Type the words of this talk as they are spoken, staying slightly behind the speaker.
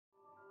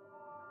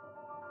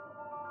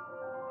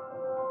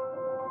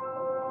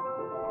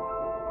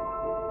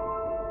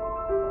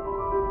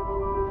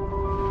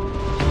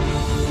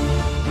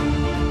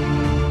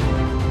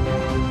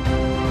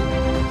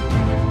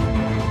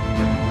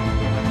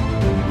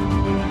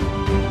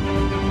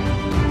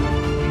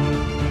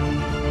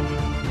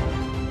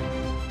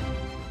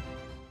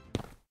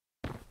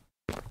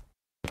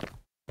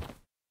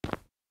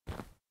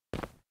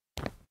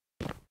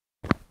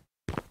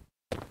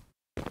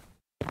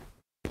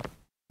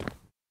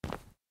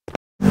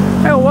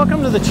Hey, well,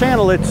 welcome to the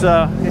channel.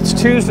 It's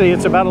Tuesday.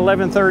 It's about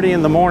 11:30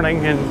 in the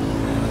morning, and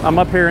I'm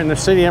up here in the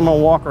city. I'm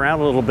gonna walk around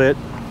a little bit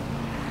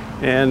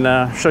and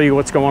show you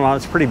what's going on.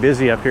 It's pretty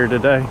busy up here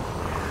today,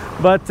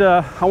 but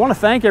I want to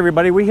thank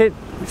everybody. We hit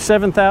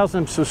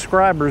 7,000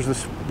 subscribers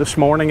this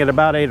morning at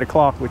about 8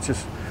 o'clock, which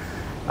is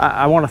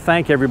I want to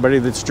thank everybody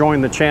that's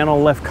joined the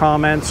channel, left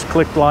comments,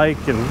 clicked like,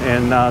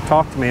 and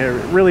talked to me. It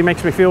really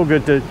makes me feel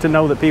good to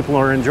know that people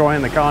are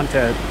enjoying the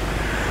content.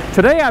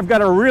 Today I've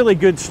got a really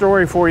good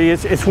story for you.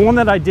 It's one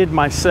that I did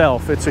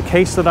myself. It's a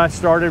case that I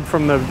started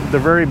from the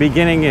very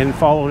beginning and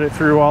followed it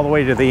through all the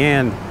way to the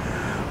end.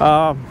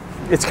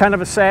 It's kind of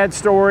a sad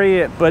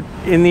story, but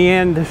in the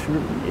end,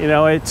 you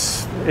know, it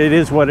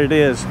is what it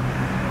is.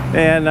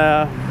 And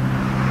a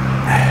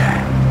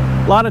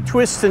lot of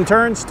twists and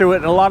turns to it,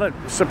 and a lot of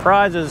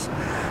surprises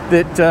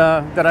that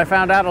I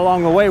found out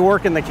along the way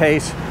working the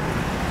case.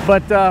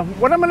 But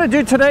what I'm going to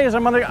do today is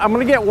I'm going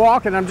to get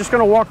walking. I'm just going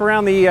to walk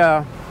around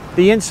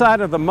the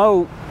inside of the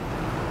moat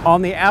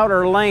on the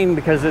outer lane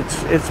because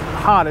it's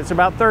hot. It's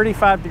about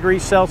 35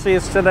 degrees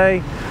Celsius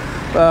today.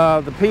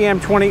 The PM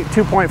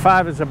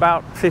 2.5 is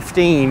about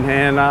 15,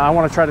 and I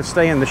want to try to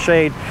stay in the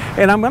shade.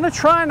 And I'm going to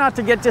try not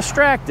to get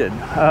distracted.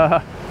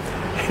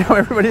 You know,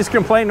 everybody's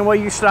complaining, well,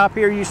 you stop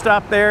here, you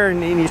stop there,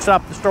 and you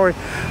stop the story.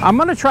 I'm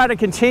going to try to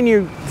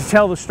continue to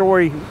tell the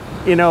story,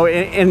 you know,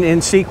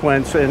 in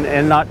sequence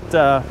and not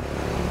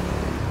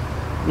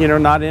you know,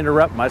 not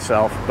interrupt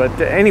myself. But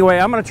anyway,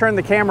 I'm going to turn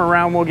the camera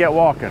around. We'll get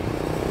walking.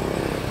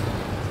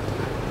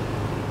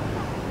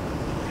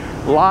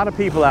 A lot of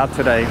people out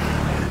today.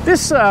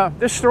 This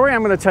story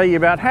I'm going to tell you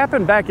about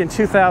happened back in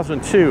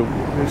 2002.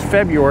 It was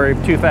February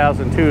of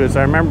 2002, as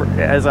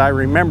I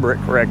remember it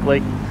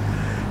correctly.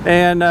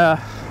 And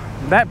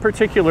that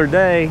particular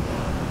day,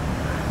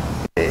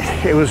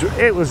 it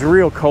was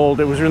real cold.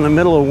 It was in the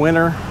middle of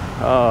winter.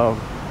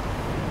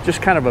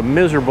 Just kind of a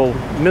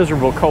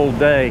miserable cold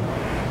day.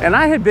 And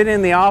I had been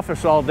in the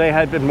office all day. I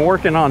had been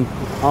working on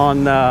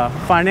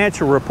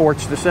financial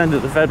reports to send to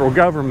the federal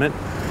government,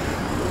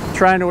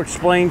 trying to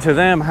explain to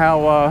them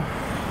how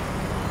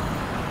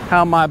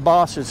my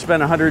boss had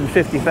spent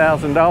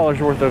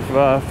 $150,000 worth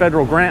of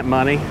federal grant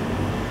money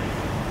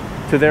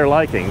to their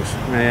likings.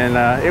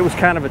 And it was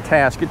kind of a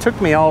task. It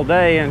took me all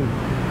day, and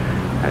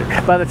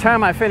by the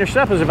time I finished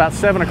up, it was about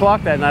 7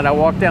 o'clock that night. I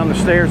walked down the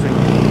stairs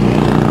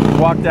and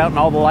walked out, and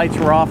all the lights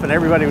were off and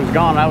everybody was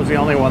gone. I was the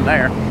only one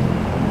there.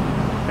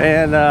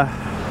 And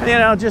you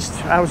know,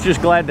 I was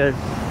just glad to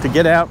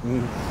get out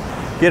and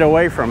get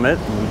away from it.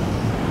 And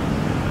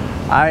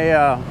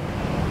I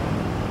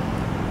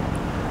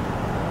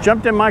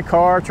jumped in my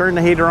car, turned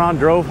the heater on,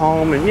 drove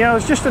home, and you know, it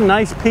was just a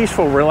nice,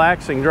 peaceful,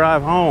 relaxing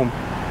drive home.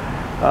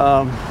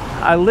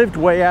 I lived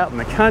way out in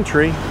the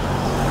country,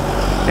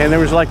 and there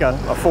was like a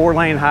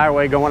 4-lane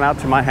highway going out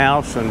to my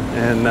house,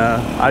 and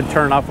I'd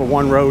turn off of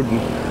one road,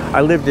 and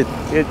I lived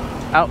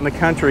out in the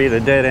country at a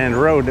dead-end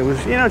road. It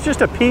was, you know, it's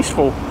just a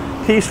peaceful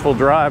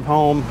drive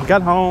home.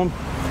 Got home,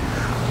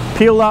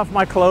 peeled off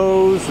my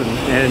clothes,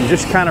 and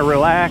just kind of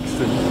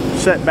relaxed and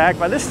sat back.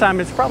 By this time,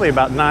 it's probably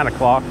about 9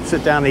 o'clock.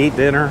 Sit down to eat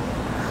dinner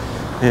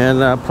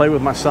and play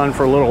with my son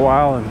for a little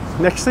while. And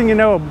next thing you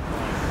know,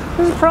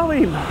 this is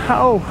probably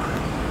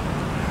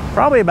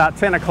about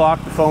 10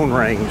 o'clock, the phone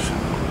rings.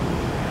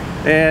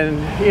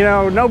 And, you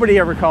know, nobody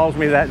ever calls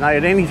me that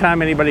night.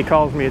 Anytime anybody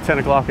calls me at 10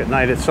 o'clock at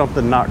night, it's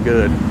something not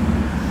good.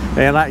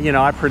 And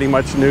I pretty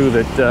much knew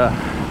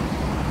that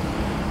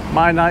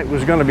my night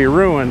was going to be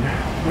ruined.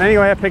 And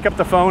anyway, I pick up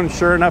the phone, and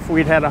sure enough,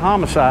 we'd had a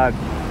homicide.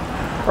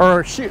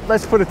 Or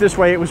let's put it this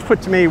way, it was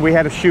put to me, we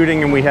had a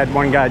shooting and we had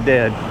one guy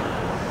dead.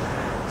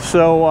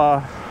 So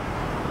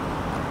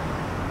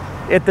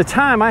at the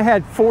time, I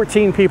had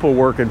 14 people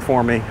working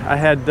for me. I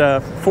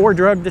had 4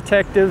 drug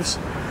detectives,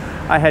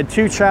 I had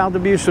 2 child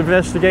abuse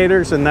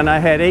investigators, and then I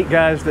had 8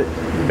 guys that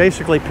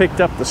basically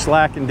picked up the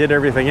slack and did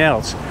everything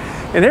else.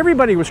 And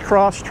everybody was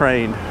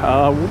cross-trained.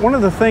 One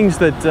of the things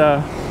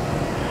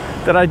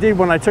that I did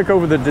when I took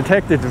over the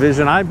detective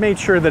division, I made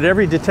sure that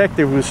every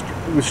detective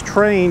was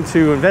trained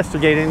to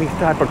investigate any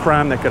type of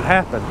crime that could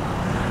happen.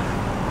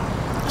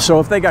 So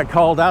if they got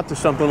called out to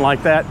something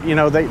like that, you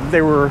know,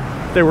 they were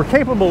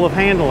capable of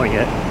handling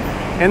it,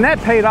 and that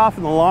paid off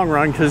in the long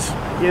run because,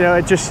 you know,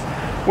 it just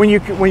when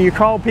you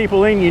called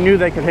people in, you knew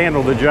they could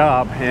handle the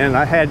job. And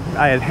I had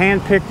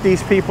handpicked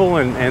these people,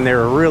 and they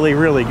were really,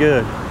 really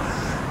good.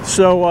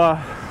 So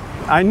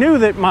I knew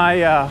that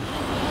my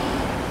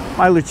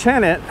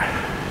lieutenant,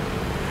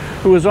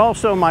 who was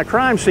also my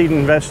crime scene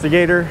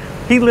investigator,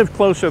 he lived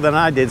closer than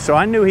I did, so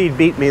I knew he'd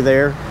beat me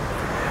there.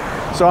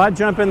 So I'd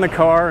jump in the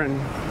car,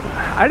 and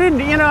I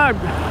didn't, you know,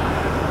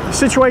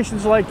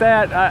 situations like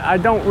that, I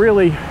don't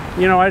really,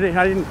 you know, I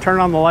didn't turn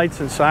on the lights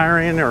and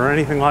siren or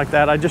anything like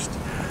that. I just,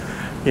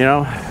 you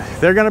know,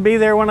 they're going to be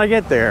there when I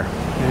get there.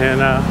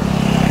 And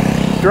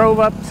drove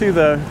up to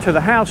the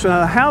house, and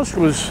the house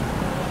was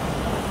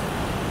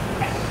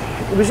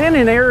in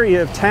an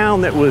area of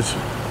town that was,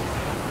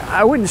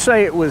 I wouldn't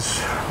say it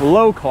was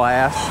low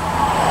class,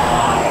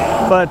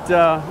 but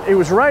it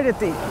was right at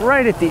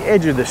the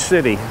edge of the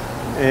city,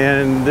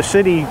 and the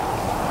city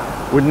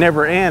would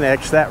never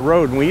annex that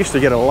road, and we used to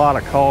get a lot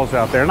of calls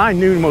out there. And I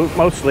knew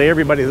mostly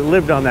everybody that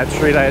lived on that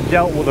street. I had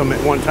dealt with them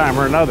at one time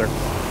or another.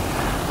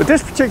 But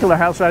this particular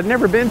house I'd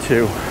never been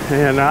to,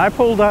 and I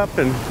pulled up,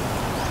 and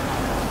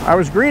I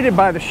was greeted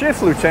by the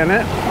shift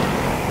lieutenant,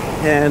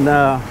 and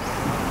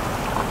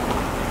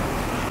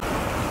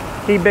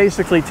he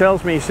basically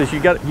tells me, he says, you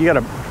got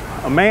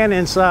a man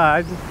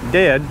inside,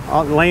 dead,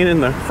 laying in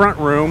the front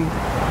room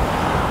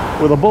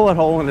with a bullet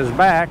hole in his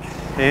back.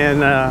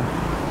 And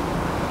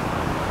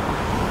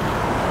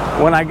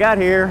when I got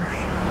here,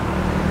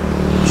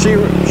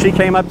 she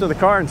came up to the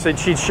car and said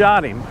she'd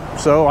shot him.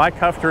 So I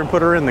cuffed her and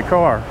put her in the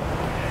car.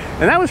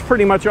 And that was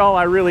pretty much all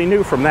I really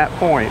knew from that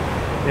point.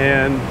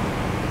 And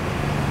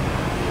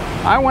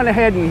I went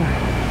ahead and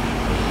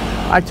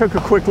I took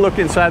a quick look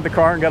inside the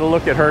car and got a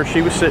look at her.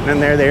 She was sitting in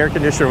there, the air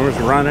conditioner was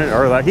running,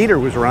 or the heater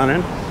was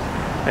running.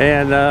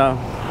 And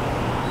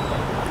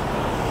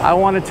I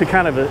wanted to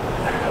kind of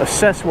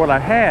assess what I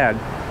had.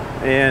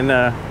 And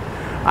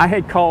I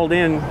had called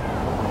in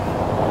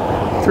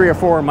 3 or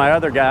 4 of my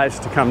other guys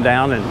to come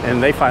down,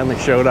 and they finally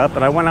showed up.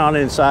 And I went on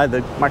inside.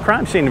 My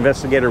crime scene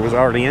investigator was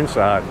already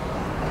inside.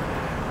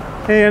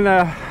 And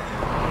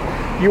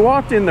you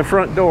walked in the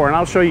front door, and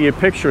I'll show you a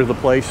picture of the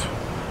place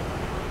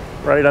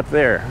right up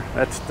there.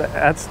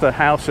 That's the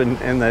house,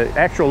 and the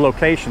actual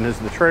location is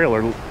the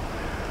trailer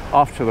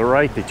off to the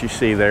right that you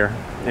see there.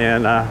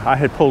 And I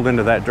had pulled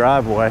into that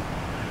driveway.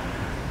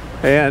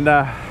 And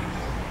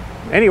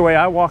anyway,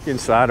 I walk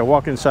inside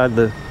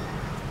the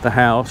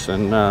house,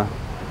 and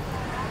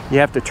you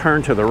have to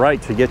turn to the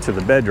right to get to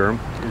the bedroom.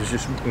 There's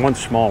just one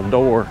small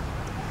door.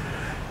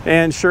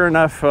 And sure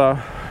enough,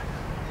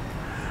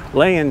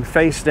 laying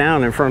face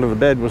down in front of the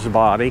bed was a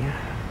body.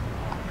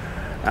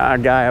 A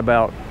guy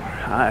about,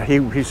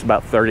 he's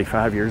about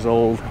 35 years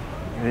old.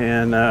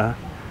 And there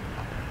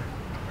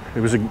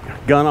was a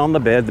gun on the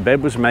bed. The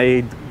bed was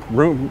made.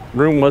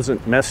 Room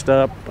wasn't messed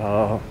up.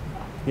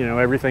 You know,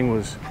 everything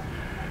was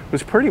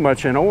pretty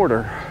much in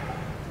order.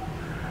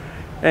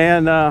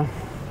 And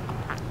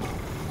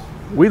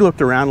we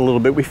looked around a little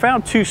bit. We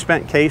found 2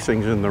 spent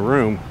casings in the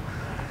room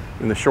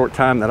in the short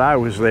time that I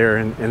was there,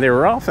 and they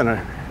were off in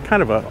a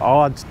kind of an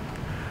odd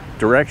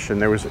direction.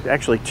 There was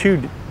actually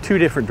two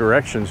different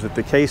directions that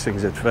the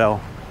casings had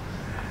fell,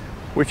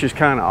 which is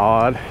kind of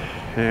odd.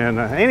 And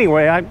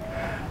anyway,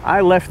 I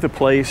left the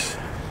place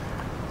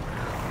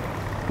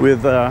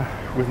with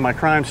my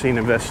crime scene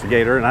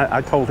investigator, and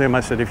I told him, I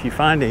said, if you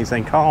find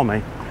anything, call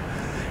me.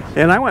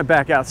 And I went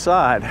back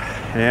outside,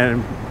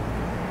 and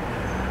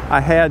I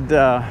had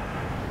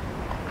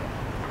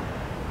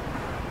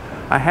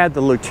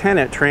the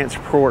lieutenant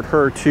transport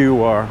her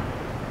to our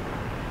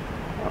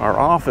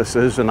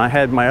offices, and I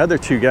had my other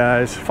 2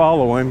 guys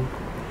follow him,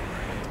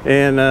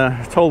 and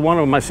told one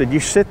of them, I said,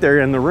 you sit there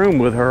in the room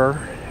with her,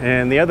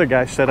 and the other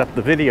guy set up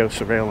the video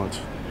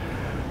surveillance,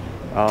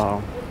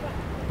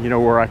 you know,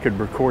 where I could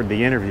record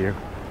the interview.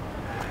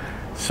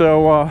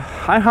 So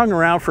I hung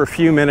around for a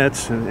few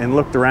minutes and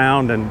looked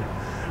around, and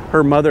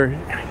her mother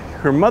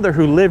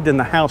who lived in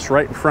the house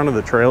right in front of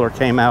the trailer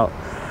came out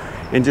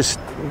and just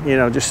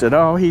said,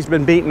 oh, he's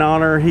been beating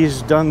on her,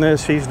 he's done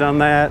this, he's done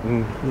that,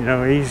 and you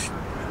know, he's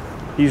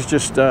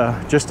just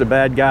a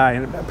bad guy.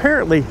 And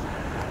apparently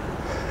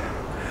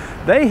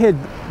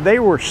they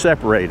were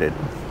separated,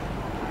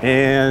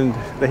 and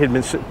they had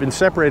been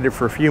separated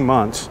for a few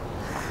months,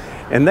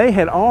 and they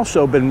had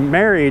also been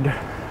married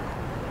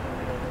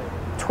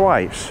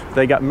twice.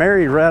 They got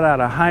married right out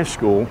of high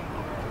school,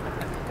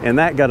 and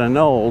that got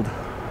annulled.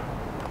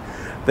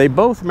 They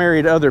both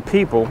married other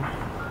people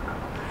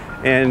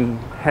and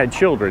had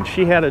children.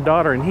 She had a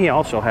daughter, and he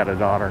also had a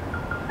daughter.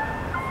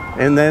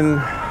 And then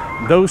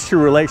those 2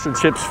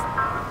 relationships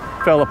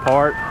fell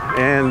apart,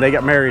 and they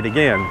got married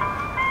again.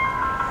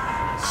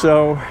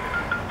 So,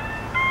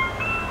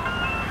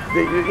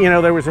 you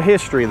know, there was a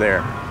history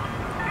there.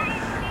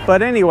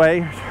 But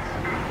anyway,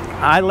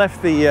 I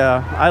left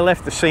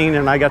the scene,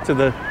 and I got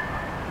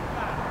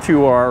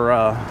to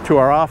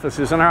our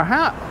offices. And our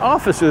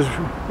offices,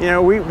 you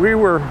know, we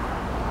were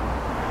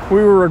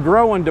a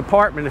growing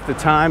department at the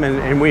time,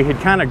 and we had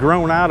kind of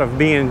grown out of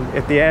being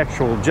at the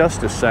actual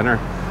Justice Center.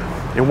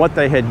 And what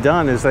they had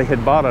done is they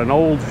had bought an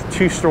old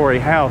 2-story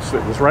house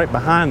that was right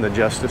behind the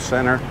Justice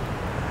Center,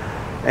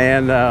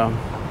 and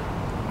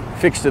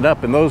fixed it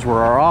up, and those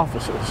were our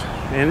offices.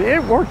 And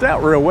it worked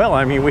out real well.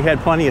 I mean, we had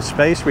plenty of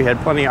space. We had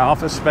plenty of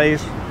office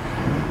space.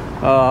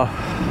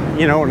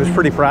 You know, it was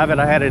pretty private.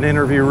 I had an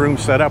interview room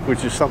set up,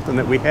 which is something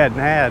that we hadn't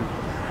had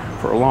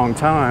for a long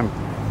time.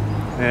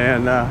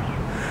 And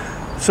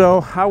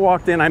so I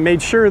walked in. I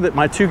made sure that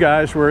my 2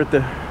 guys were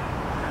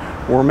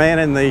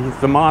manning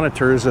the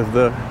monitors of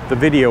the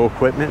video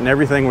equipment, and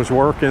everything was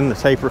working. The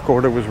tape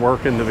recorder was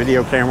working, the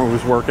video camera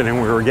was working,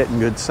 and we were getting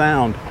good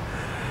sound.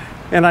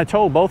 And I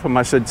told both of them,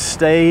 I said,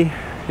 stay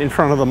in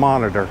front of the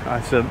monitor. I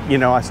said,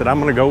 I'm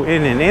going to go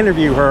in and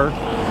interview her,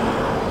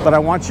 but I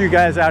want you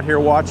guys out here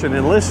watching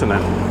and listening.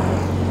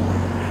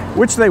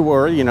 Which they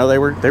were, you know, they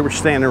were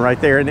standing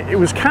right there, and it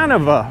was kind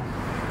of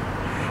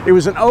It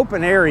was an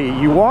open area.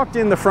 You walked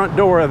in the front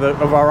door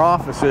of our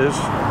offices,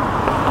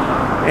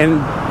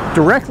 and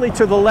directly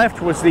to the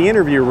left was the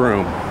interview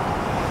room.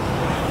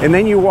 And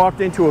then you walked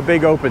into a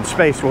big open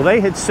space. Well,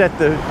 they had set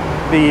the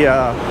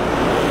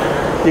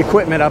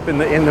equipment up in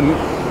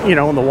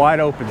the wide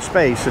open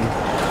space. And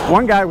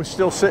one guy was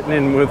still sitting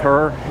in with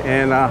her,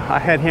 and I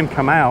had him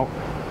come out,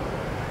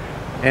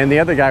 and the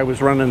other guy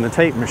was running the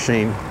tape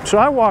machine. So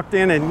I walked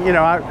in, and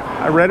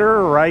I read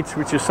her rights,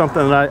 which is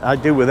something that I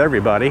do with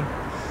everybody,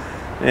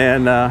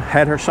 and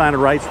had her sign a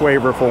rights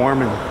waiver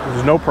form, and it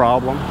was no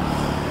problem.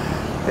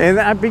 And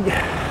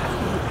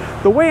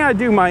the way I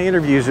do my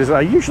interviews is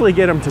I usually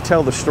get them to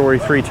tell the story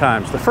 3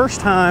 times. The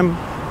first time,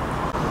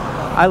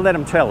 I let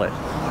them tell it.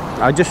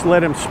 I just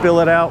let them spill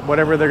it out,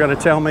 whatever they're going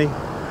to tell me,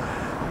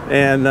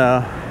 and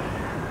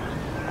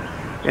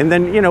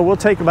then we'll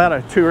take about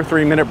a 2 or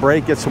 3 minute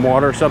break, get some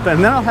water or something,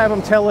 and then I'll have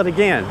them tell it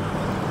again.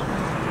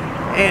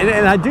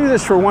 And I do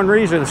this for one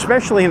reason,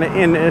 especially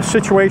in a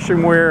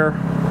situation where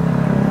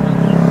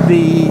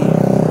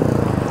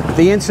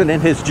the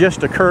incident has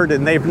just occurred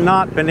and they've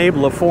not been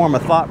able to form a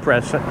thought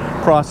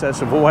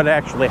process of what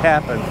actually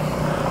happened,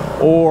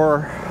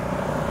 or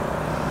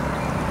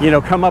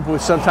come up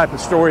with some type of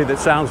story that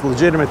sounds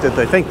legitimate that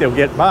they think they'll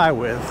get by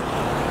with.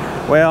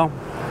 Well,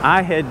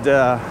 I had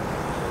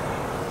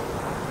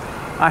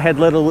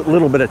let a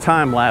little bit of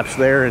time lapse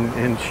there,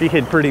 and she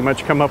had pretty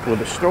much come up with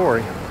a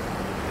story.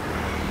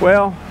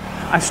 Well,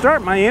 I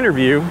start my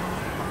interview,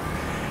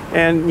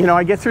 and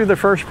I get through the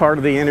first part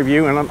of the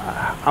interview, and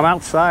I'm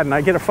outside, and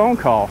I get a phone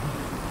call,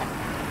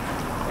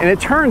 and it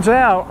turns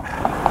out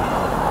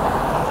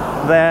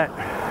that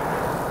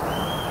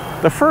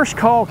the first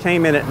call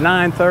came in at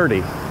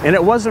 9:30, and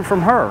it wasn't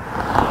from her.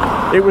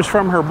 It was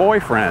from her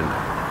boyfriend.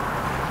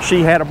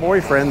 She had a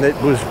boyfriend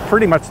that was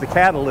pretty much the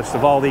catalyst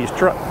of all these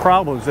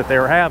problems that they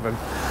were having.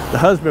 The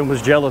husband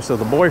was jealous of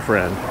the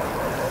boyfriend,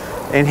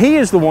 and he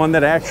is the one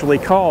that actually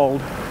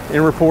called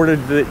and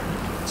reported that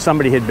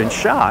somebody had been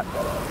shot.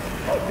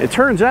 It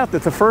turns out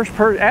that the first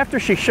person, after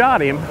she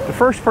shot him, the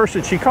first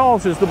person she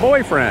calls is the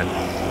boyfriend.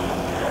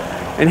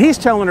 And he's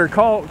telling her,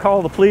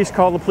 call the police,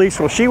 call the police.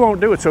 Well, she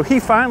won't do it. So he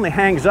finally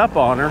hangs up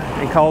on her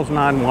and calls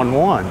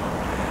 911.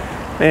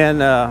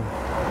 And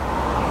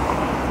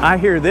I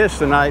hear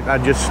this, and I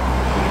just,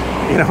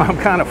 I'm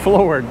kind of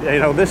floored.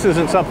 This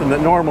isn't something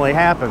that normally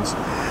happens.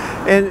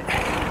 And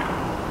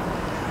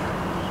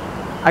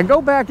I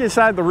go back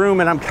inside the room,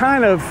 and I'm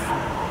kind of,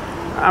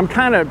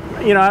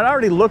 I'd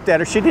already looked at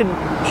her. She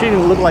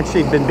didn't look like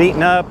she'd been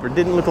beaten up, or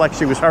didn't look like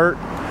she was hurt.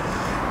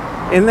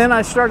 And then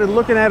I started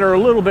looking at her a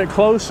little bit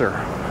closer.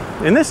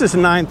 And this is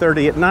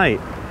 9:30 at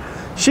night.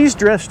 She's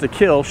dressed to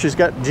kill. She's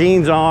got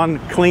jeans on,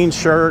 clean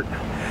shirt.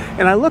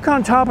 And I look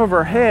on top of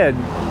her head,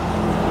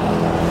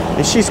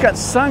 and she's got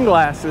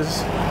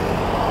sunglasses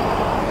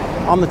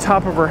on the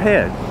top of her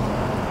head.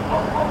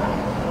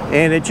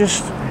 And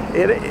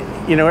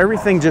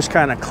everything just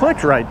kind of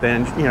clicked right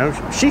then.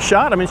 She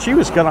shot him, and she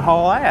was going to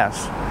haul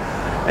ass.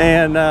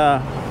 And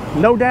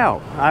no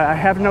doubt, I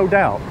have no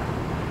doubt.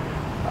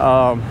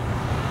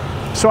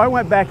 So I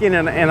went back in,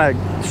 and I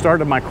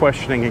started my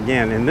questioning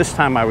again. And this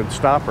time I would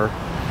stop her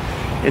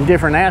in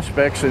different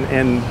aspects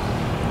and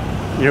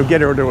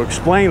get her to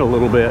explain a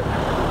little bit.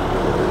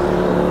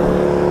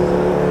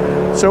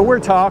 So we're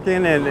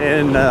talking,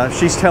 and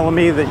she's telling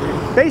me that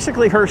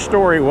basically her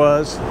story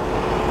was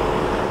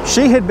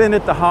she had been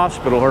at the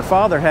hospital. Her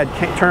father had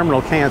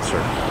terminal cancer,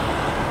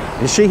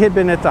 and she had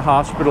been at the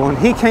hospital, and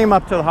he came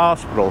up to the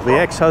hospital, the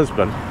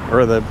ex-husband,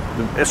 or the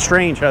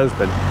estranged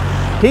husband.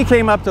 He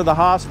came up to the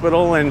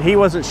hospital, and he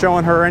wasn't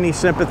showing her any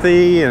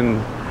sympathy, and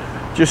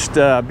just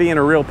being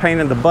a real pain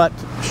in the butt,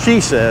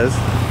 she says.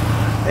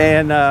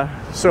 And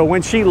so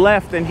when she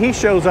left, then he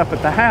shows up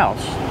at the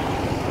house,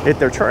 at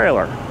their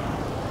trailer.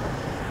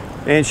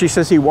 And she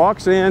says he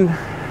walks in,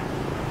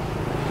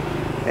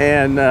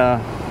 and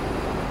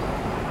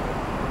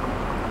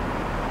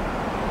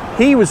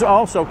he was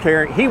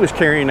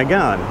carrying a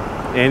gun.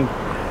 And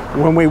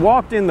when we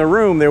walked in the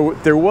room,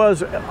 there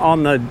was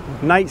on the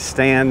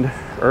nightstand,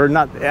 or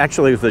not,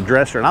 actually it was the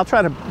dresser, and I'll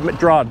try to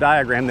draw a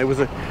diagram. There was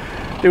a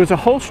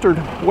holstered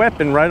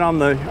weapon right on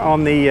the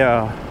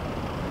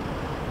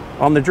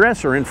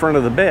dresser in front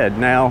of the bed.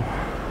 Now,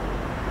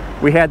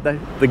 we had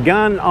the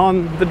gun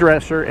on the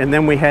dresser, and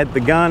then we had the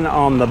gun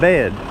on the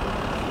bed.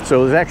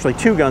 So there's actually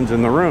 2 guns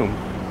in the room.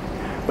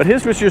 But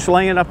his was just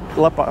laying up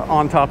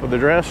on top of the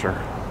dresser.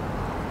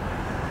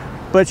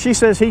 But she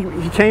says he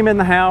came in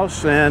the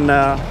house, and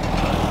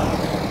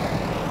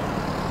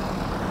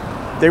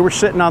they were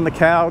sitting on the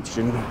couch,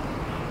 and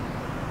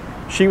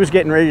she was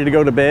getting ready to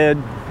go to bed,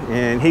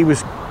 and he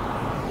was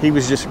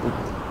just,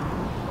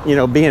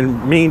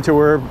 being mean to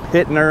her,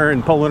 hitting her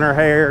and pulling her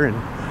hair and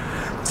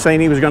saying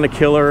he was going to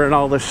kill her and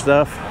all this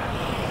stuff.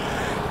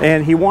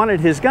 And he wanted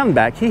his gun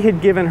back. He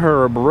had given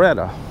her a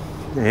Beretta,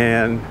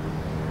 and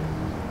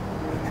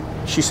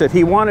she said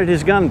he wanted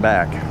his gun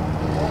back.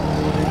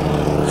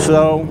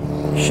 So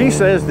she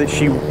says that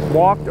she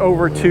walked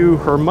over to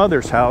her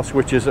mother's house,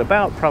 which is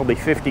about probably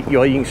 50, you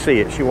can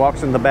see it. She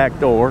walks in the back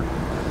door,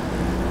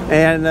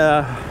 And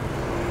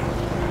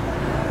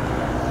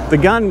the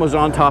gun was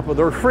on top of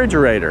the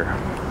refrigerator.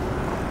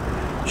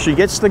 She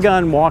gets the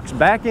gun, walks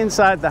back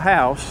inside the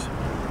house,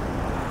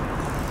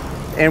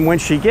 and when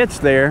she gets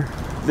there,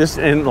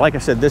 and like I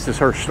said, this is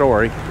her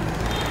story,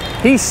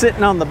 he's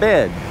sitting on the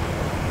bed.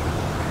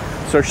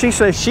 So she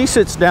says she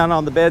sits down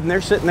on the bed and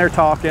they're sitting there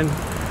talking.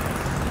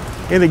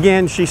 And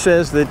again, she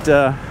says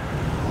that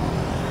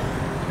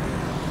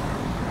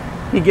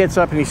he gets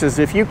up and he says,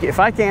 if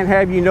I can't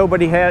have you,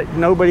 nobody's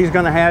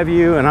going to have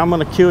you, and I'm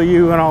going to kill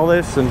you and all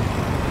this. And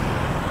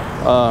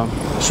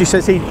she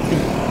says he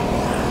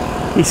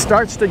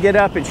starts to get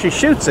up and she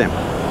shoots him.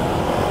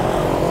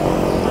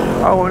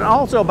 Oh, and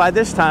also by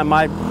this time,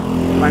 my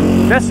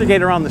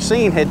investigator on the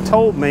scene had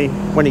told me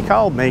when he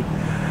called me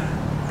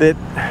that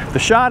the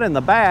shot in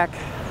the back,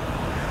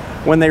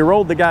 when they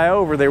rolled the guy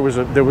over, there was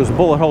a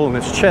bullet hole in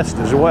his chest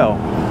as well.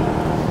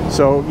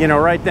 So, you know,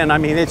 right then, I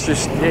mean, it's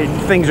just,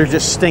 things are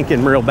just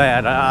stinking real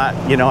bad.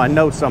 You know, I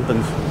know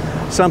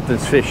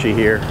something's fishy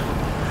here.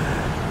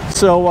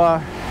 So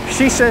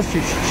she says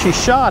she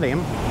shot him,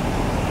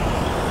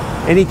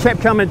 and he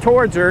kept coming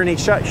towards her, and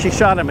she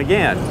shot him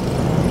again.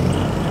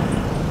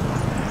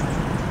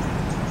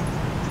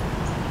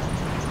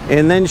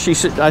 And then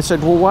I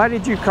said, well, why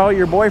did you call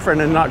your boyfriend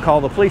and not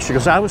call the police? She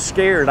goes, I was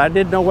scared. I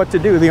didn't know what to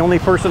do. The only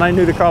person I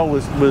knew to call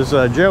was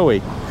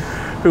Joey,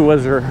 who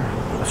was her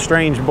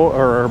estranged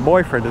her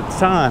boyfriend at the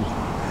time.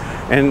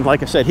 And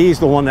like I said, he's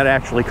the one that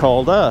actually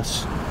called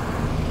us.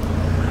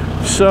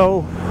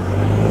 So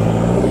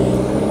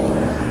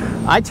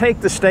I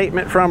take the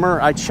statement from her.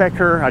 I check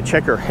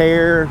her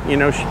hair. You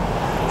know,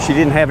 she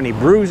didn't have any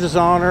bruises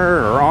on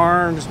her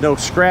arms, no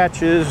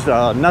scratches,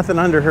 nothing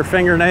under her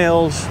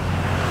fingernails.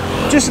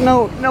 Just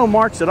no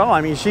marks at all.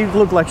 I mean, she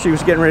looked like she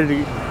was getting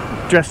ready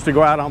to just to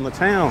go out on the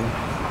town.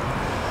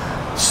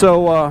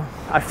 So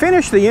I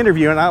finished the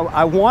interview, and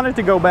I wanted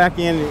to go back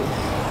in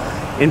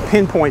and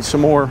pinpoint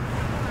some more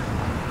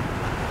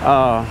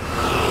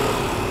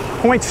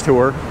points to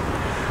her,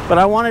 but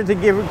I wanted to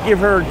give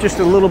her just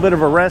a little bit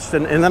of a rest,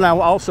 and then I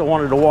also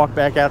wanted to walk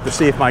back out to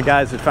see if my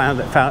guys had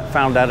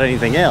found out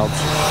anything else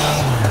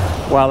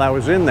while I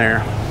was in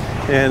there.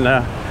 And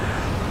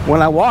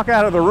when I walk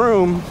out of the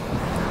room,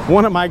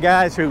 one of my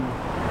guys who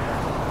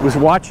was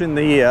watching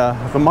the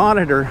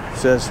monitor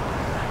says,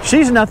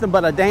 she's nothing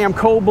but a damn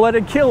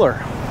cold-blooded killer.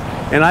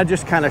 And I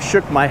just kind of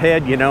shook my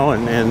head, you know,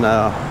 and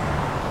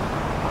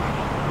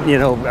you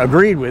know,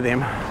 agreed with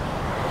him.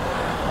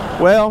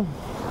 Well,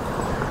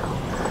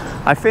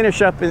 I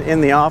finish up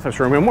in the office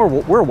room, and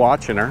we're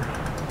watching her.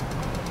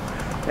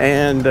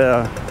 And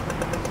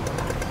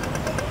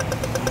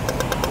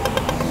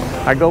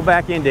I go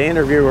back in to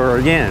interview her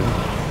again.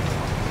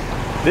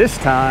 This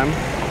time,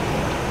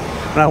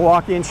 when I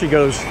walk in, she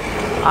goes,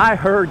 I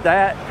heard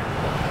that.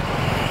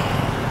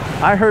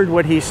 I heard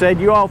what he said.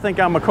 You all think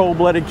I'm a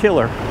cold-blooded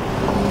killer.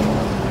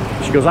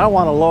 She goes, I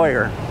want a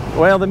lawyer.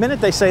 Well, the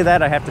minute they say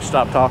that, I have to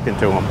stop talking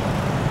to them.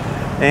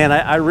 And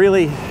I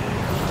really,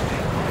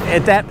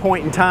 at that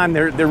point in time,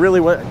 there really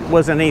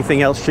wasn't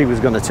anything else she was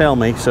going to tell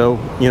me, so,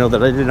 you know,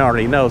 that I didn't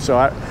already know. So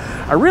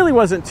I really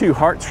wasn't too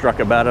heart-struck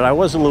about it. I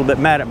was a little bit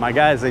mad at my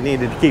guys. They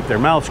needed to keep their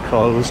mouths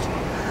closed.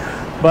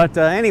 But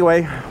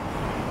anyway,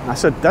 I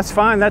said, that's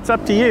fine, that's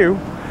up to you.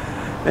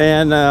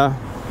 And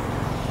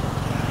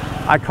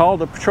I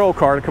called a patrol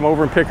car to come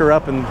over and pick her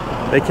up, and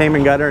they came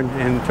and got her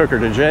and took her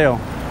to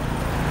jail.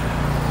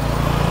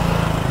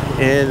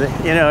 And,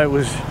 you know, it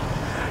was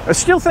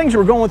still things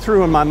were going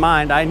through in my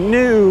mind. I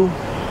knew,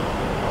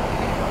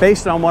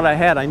 based on what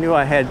I knew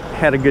I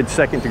had a good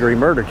second-degree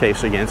murder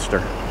case against her.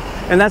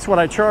 And that's what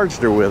I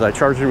charged her with. I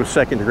charged her with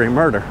second-degree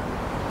murder.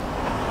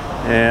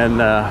 And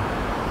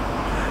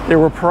there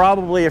were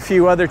probably a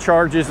few other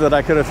charges that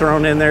I could have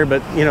thrown in there,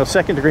 but, you know,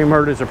 second-degree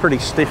murder is a pretty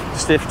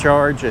stiff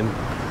charge, and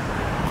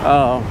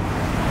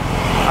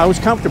I was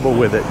comfortable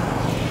with it.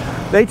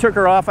 They took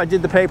her off. I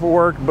did the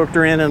paperwork, booked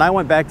her in, and I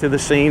went back to the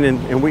scene,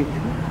 and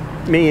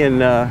me and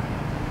the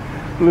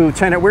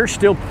lieutenant, we're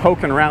still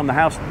poking around the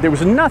house. There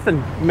was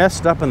nothing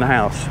messed up in the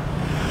house.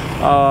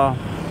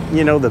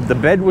 You know, the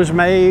bed was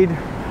made.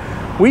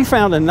 We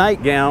found a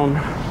nightgown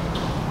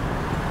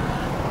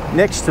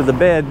next to the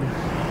bed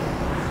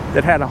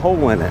that had a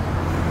hole in it.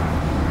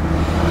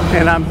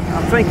 And I'm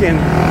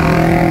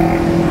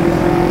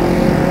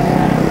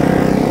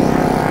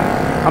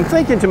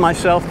thinking to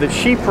myself that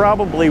she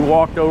probably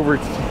walked over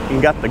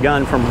and got the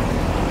gun from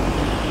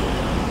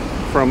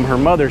her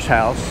mother's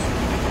house,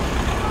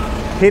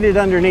 hid it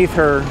underneath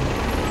her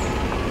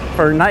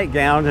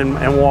nightgown,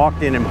 and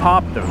walked in and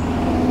popped them.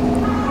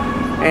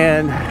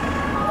 And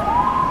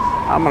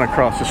I'm gonna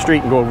cross the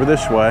street and go over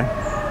this way.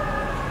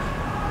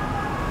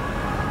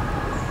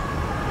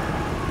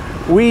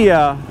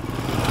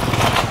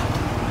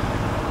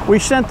 We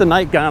sent the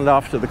nightgown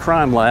off to the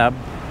crime lab,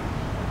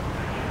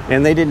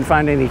 and they didn't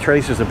find any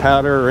traces of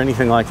powder or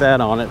anything like that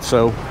on it,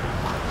 so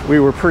we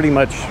were pretty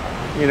much,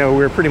 you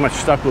know,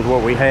 stuck with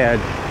what we had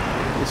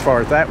as far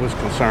as that was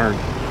concerned.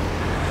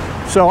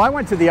 So I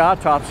went to the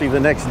autopsy the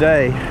next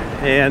day,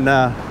 and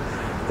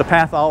the the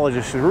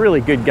pathologist is a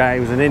really good guy. He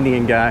was an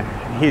Indian guy.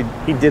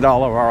 He did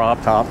all of our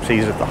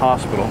autopsies at the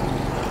hospital.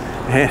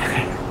 And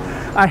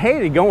I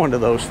hated going to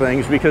those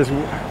things because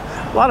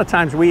a lot of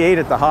times we ate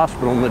at the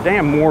hospital and the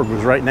damn morgue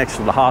was right next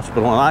to the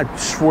hospital, and I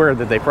swear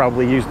that they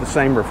probably used the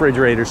same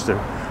refrigerators to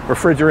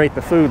refrigerate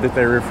the food that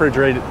they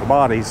refrigerated the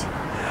bodies.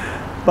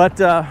 But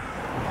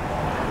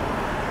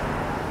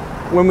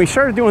when we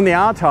started doing the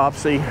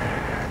autopsy,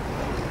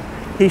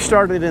 he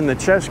started in the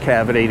chest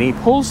cavity, and he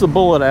pulls the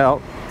bullet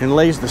out and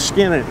lays the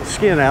skin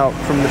out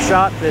from the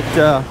shot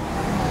that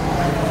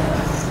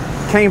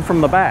came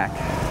from the back,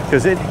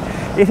 because it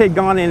had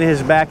gone in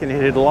his back and it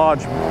had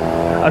lodged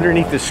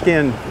underneath the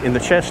skin in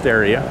the chest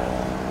area,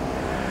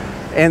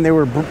 and there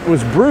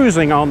was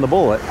bruising on the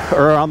bullet,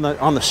 or on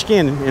the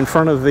skin in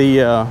front of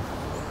the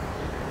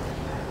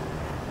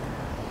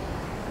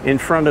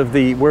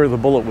where the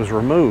bullet was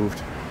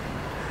removed.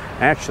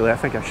 Actually, I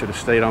think I should have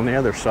stayed on the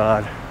other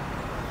side.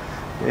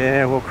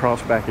 Yeah, we'll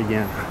cross back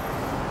again.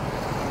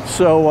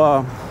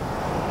 So,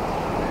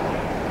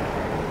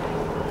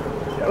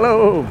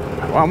 hello.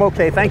 Well, I'm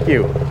okay, thank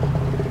you.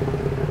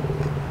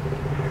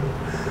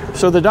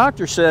 So the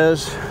doctor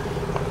says,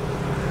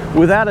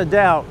 without a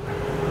doubt,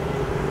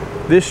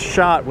 this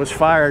shot was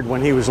fired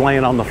when he was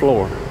laying on the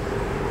floor.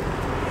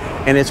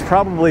 And it's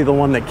probably the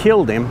one that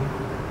killed him,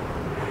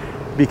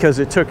 because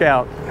it took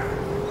out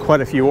quite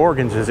a few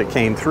organs as it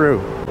came through.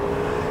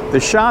 The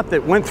shot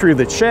that went through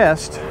the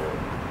chest,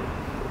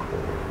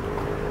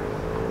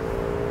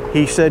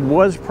 he said,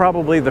 was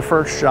probably the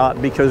first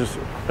shot because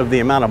of the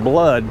amount of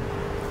blood,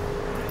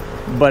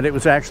 but it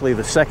was actually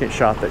the second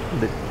shot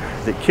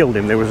that killed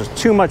him. There was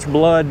too much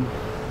blood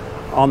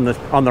on the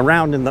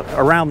round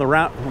around the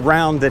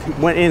round that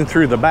went in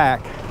through the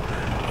back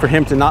for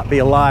him to not be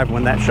alive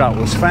when that shot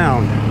was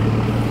found.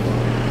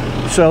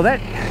 So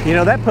that, you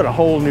know, that put a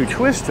whole new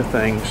twist to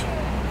things.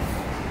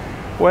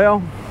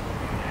 Well,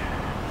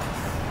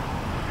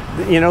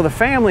 you know, the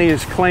family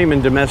is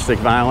claiming domestic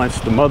violence.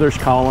 The mother's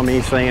calling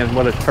me saying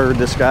what a turd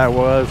this guy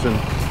was, and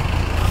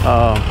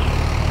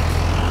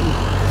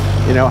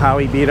you know, how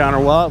he beat on her.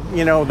 Well,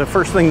 you know, the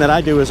first thing that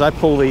I do is I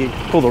pull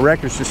the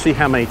records to see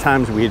how many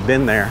times we had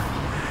been there,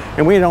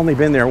 and we had only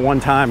been there one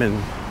time in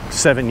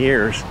 7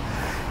 years,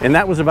 and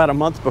that was about a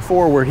month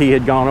before, where he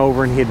had gone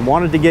over and he had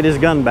wanted to get his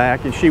gun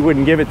back, and she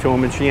wouldn't give it to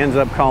him, and she ends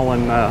up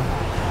calling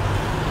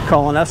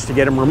us to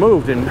get him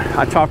removed. And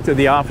I talked to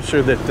the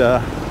officer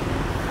that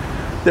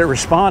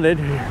responded,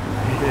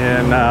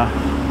 and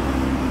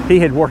he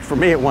had worked for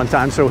me at one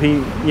time, so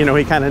he, you know,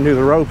 he kind of knew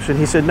the ropes. And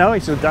he said, no, he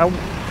said,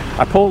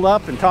 I pulled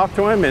up and talked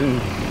to him,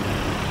 and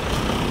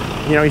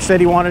you know, he said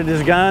he wanted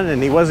his gun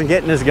and he wasn't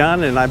getting his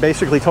gun, and I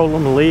basically told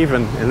him to leave,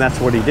 and that's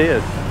what he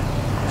did.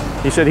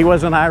 He said he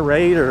wasn't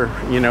irate or,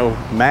 you know,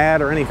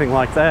 mad or anything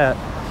like that.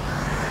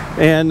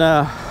 And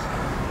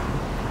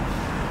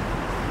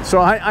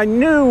so I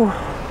knew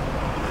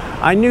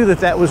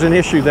that was an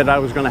issue that I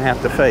was going to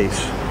have to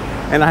face.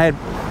 And I had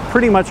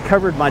pretty much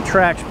covered my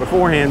tracks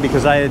beforehand,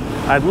 because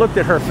I'd looked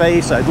at her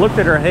face, I'd looked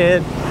at her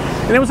head,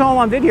 and it was all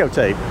on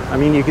videotape. I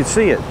mean, you could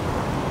see it.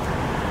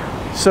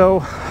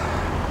 So,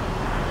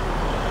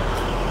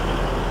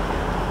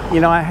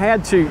 you know, I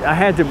had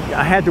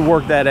to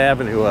work that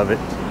avenue of it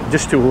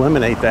just to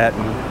eliminate that.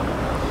 And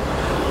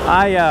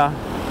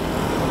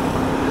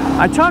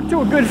I talked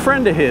to a good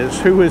friend of his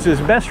who was his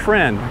best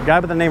friend, a guy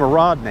by the name of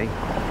Rodney.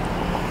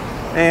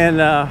 And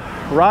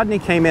Rodney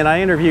came in,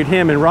 I interviewed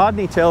him, and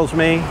Rodney tells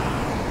me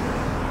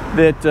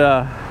that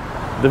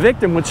the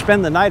victim would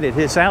spend the night at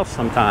his house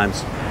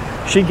sometimes.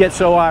 She'd get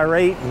so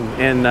irate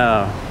and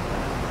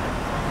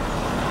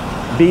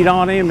beat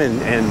on him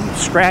and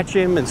scratch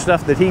him and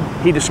stuff that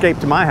he'd escape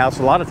to my house.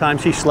 A lot of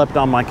times he slept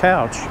on my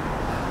couch.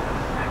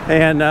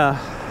 And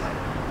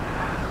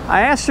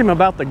I asked him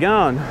about the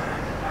gun,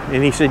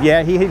 and he said,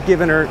 yeah, he had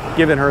given her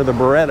the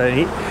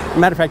Beretta.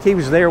 Matter of fact, he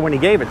was there when he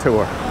gave it to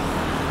her.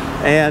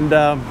 And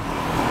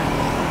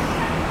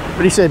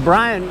but he said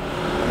Brian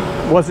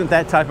wasn't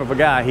that type of a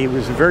guy. He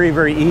was very,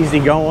 very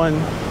easygoing,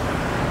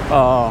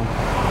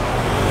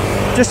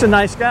 just a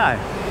nice guy.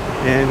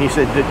 And he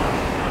said that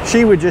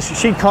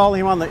she'd call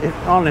him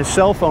on his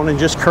cell phone and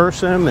just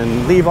curse him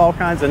and leave all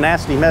kinds of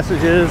nasty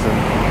messages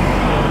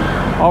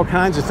and all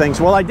kinds of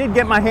things. Well, I did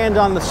get my hand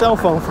on the cell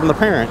phone from the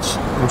parents,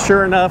 and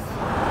sure enough,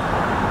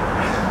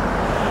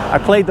 I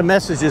played the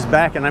messages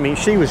back, and I mean,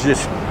 she was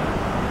just,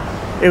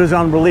 it was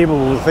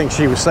unbelievable the things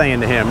she was saying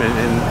to him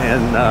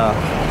and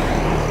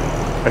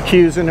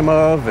accusing him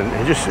of, and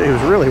it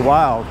was really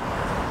wild.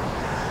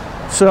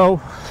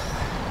 So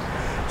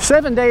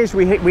 7 days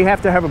we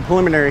have to have a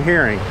preliminary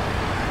hearing,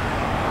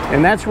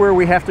 and that's where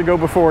we have to go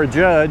before a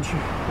judge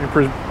and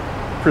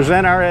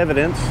present our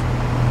evidence,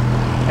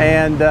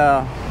 and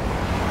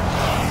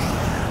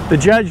the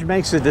judge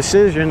makes a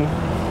decision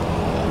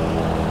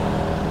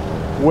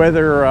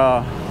whether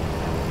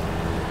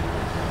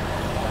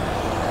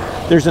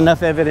there's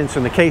enough evidence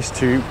in the case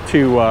to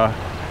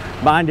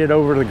bind it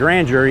over to the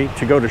grand jury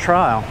to go to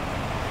trial.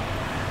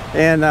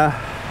 And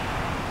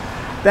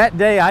that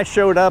day I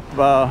showed up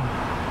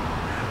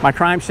My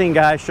crime scene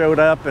guy showed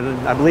up,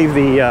 and I believe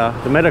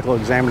the medical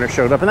examiner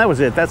showed up, and that was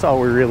it. That's all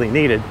we really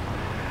needed.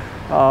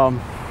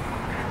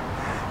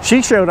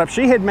 She showed up.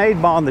 She had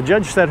made bond. The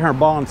judge set her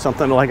bond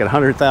something like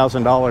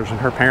 $100,000, and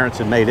her parents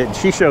had made it. And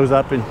she shows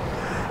up, and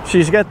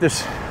she's got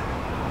this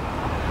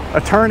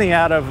attorney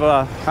out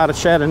of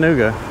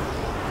Chattanooga,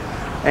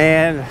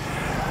 and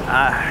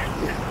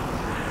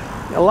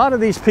a lot of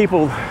these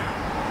people,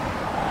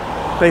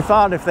 they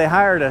thought if they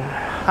hired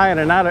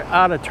an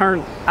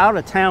out-of-town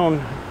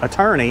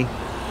attorney,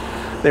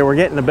 they were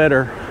getting a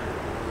better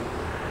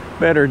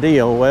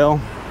deal. Well,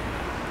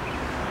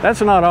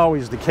 that's not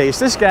always the case.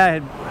 This guy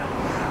had,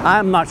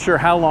 I'm not sure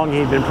how long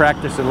he'd been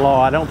practicing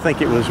law. I don't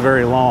think it was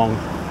very long.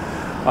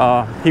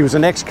 He was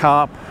an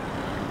ex-cop,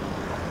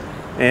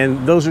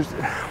 and those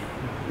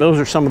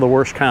are some of the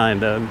worst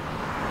kind.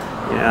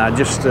 Yeah,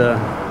 just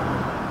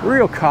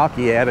real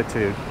cocky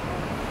attitude.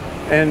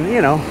 And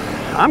you know,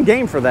 I'm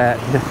game for that.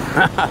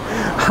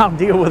 I'll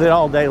deal with it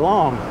all day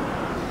long.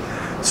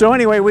 So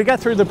anyway, we got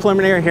through the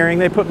preliminary hearing.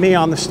 They put me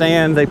on the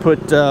stand. They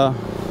put the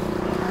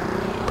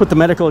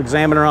medical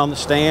examiner on the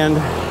stand.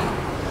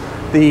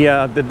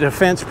 The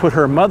defense put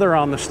her mother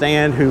on the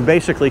stand, who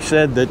basically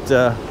said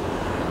that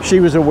she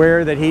was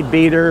aware that he'd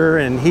beat her,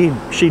 and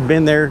she'd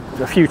been there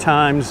a few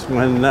times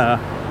when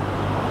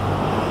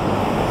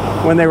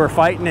they were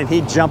fighting, and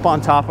he'd jump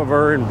on top of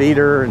her and beat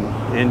her,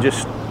 and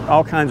just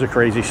all kinds of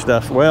crazy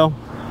stuff. Well,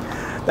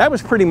 that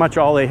was pretty much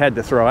all they had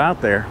to throw out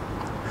there.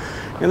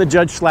 And the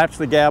judge slaps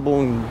the gavel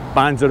and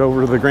binds it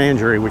over to the grand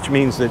jury, which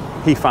means that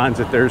he finds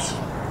that there's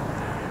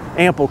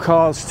ample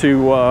cause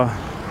to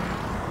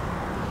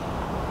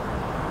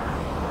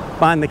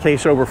bind the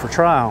case over for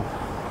trial.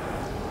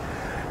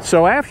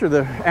 So after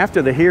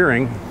the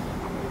hearing,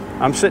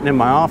 I'm sitting in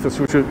my office,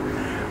 which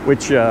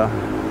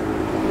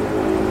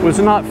was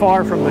not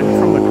far from the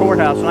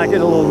courthouse, and I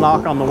get a little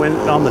knock on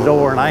the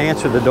door, and I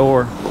answer the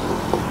door,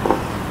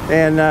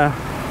 and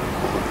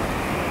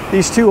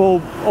these two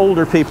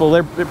older people,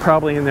 they're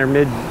probably in their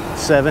mid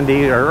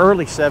 70s or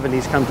early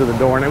 70s, come to the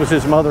door, and it was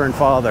his mother and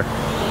father,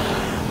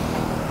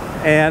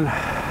 and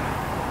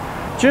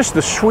just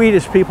the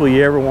sweetest people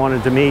you ever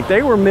wanted to meet.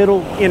 They were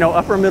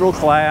upper middle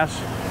class.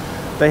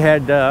 They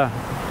had,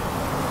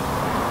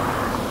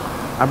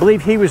 I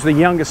believe he was the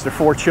youngest of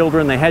 4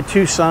 children. They had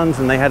 2 sons,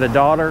 and they had a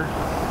daughter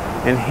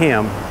and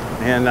him.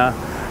 And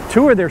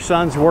 2 of their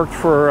sons worked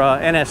for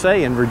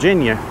NSA in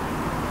Virginia.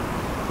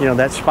 You know,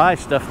 that spy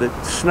stuff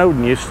that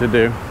Snowden used to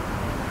do.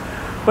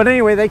 But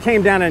anyway, they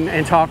came down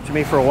and talked to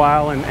me for a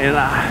while, and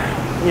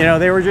you know,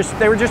 they were just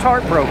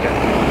heartbroken.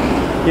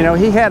 You know,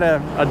 he had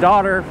a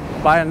daughter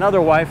by another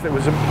wife that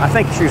was, I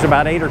think she was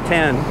about 8 or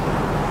 10,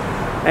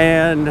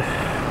 and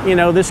you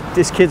know,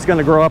 this kid's going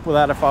to grow up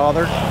without a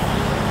father.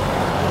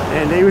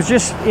 And it was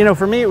just, you know,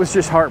 for me it was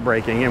just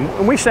heartbreaking.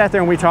 And we sat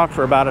there and we talked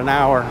for about an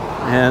hour,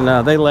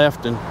 and they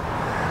left, and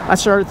I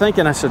started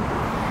thinking, I said,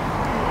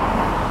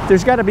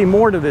 there's got to be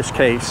more to this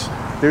case.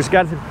 There's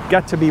got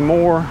to be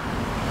more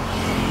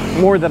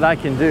that I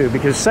can do,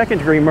 because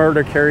second-degree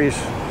murder carries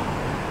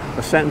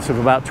a sentence of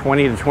about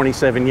 20 to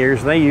 27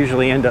 years. They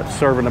usually end up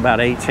serving about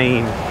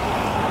 18.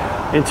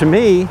 And to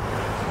me,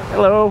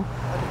 hello,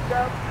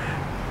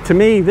 to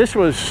me this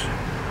was,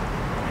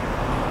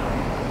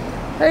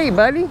 hey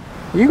buddy,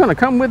 you gonna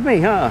come with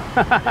me, huh?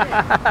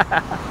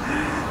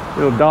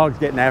 Little dog's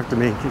getting after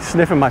me, he's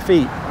sniffing my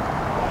feet.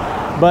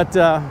 But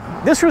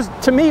this was,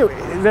 to me,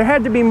 there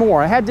had to be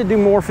more. I had to do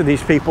more for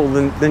these people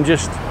than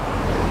just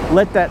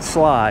let that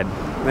slide.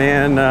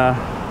 And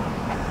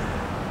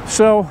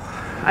so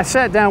I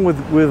sat down with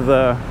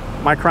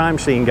my crime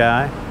scene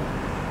guy,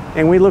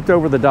 and we looked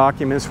over the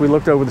documents, we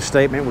looked over the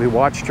statement, we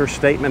watched her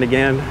statement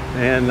again,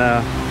 and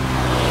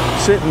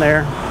sitting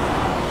there.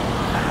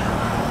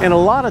 And a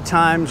lot of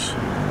times,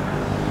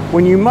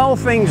 when you mull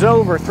things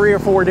over 3 or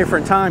 4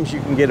 different times,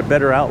 you can get a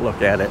better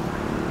outlook at it.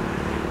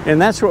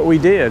 And that's what we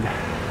did.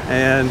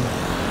 And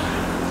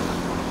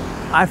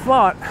I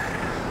thought,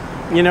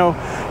 you know,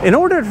 in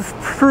order to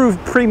prove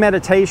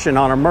premeditation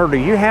on a murder,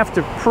 you have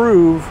to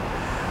prove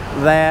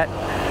that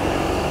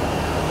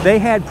they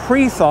had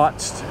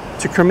pre-thoughts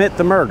to commit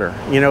the murder.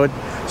 You know,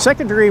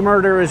 second-degree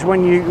murder is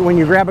when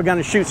you grab a gun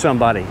and shoot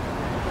somebody.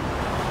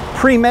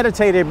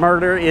 Premeditated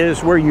murder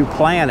is where you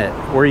plan it,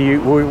 where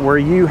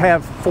you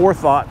have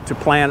forethought to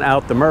plan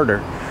out the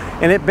murder,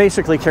 and it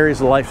basically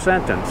carries a life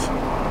sentence.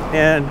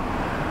 And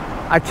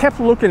I kept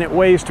looking at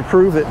ways to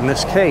prove it in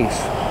this case,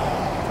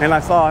 and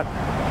I thought,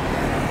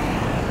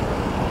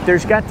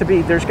 there's got to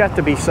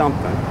be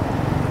something.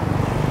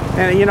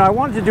 And you know, I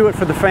wanted to do it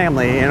for the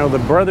family. You know, the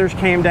brothers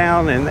came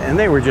down, and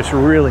they were just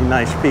really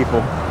nice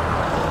people.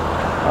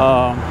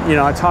 You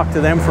know, I talked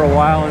to them for a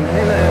while, and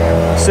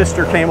the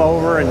sister came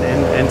over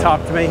and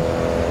talked to me.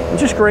 And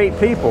just great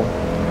people.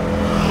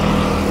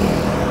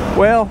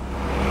 Well,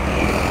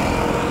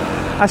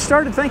 I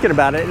started thinking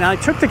about it, and I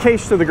took the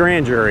case to the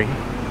grand jury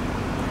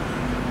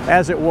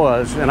as it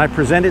was, and I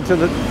presented it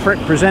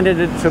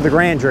to the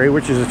grand jury,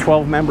 which is a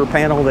 12-member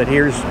panel that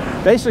hears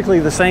basically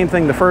the same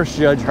thing the first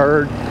judge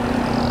heard,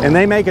 and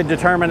they make a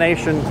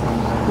determination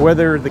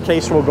whether the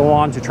case will go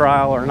on to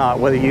trial or not,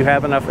 whether you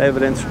have enough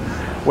evidence,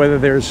 whether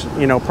there's,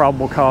 you know,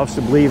 probable cause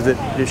to believe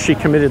that she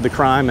committed the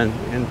crime,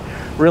 and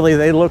really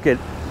they look at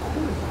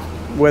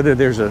whether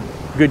there's a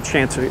good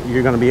chance that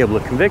you're going to be able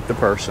to convict the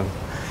person.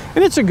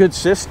 And it's a good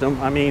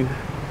system. I mean,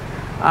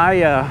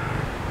 I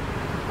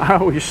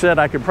always said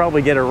I could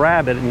probably get a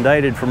rabbit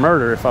indicted for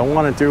murder if I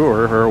wanted to,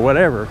 or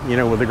whatever, you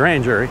know, with the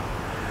grand jury,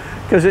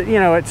 because you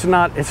know, it's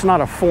not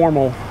a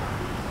formal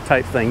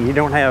type thing. You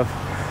don't have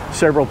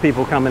several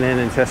people coming in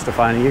and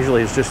testifying.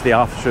 Usually it's just the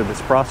officer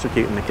that's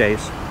prosecuting the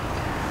case.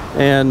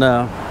 And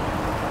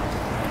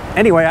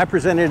anyway, I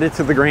presented it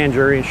to the grand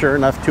jury, and sure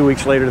enough, 2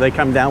 weeks later they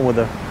come down with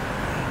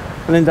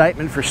an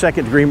indictment for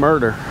second-degree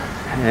murder,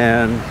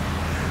 and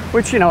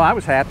which, you know, I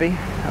was happy.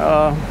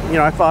 You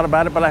know, I thought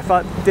about it, but I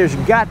thought there's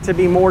got to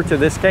be more to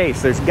this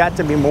case. There's got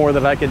to be more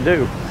that I could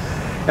do.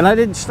 And I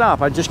didn't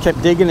stop. I just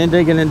kept digging and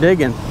digging and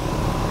digging.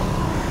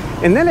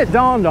 And then it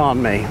dawned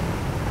on me.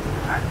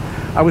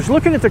 I was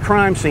looking at the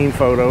crime scene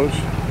photos,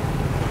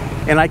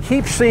 and I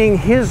keep seeing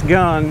his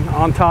gun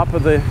on top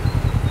of the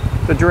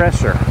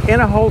dresser in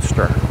a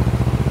holster.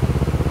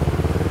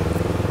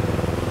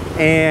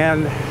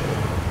 And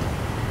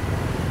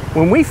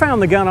when we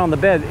found the gun on the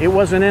bed, it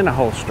wasn't in a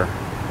holster.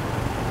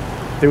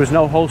 There was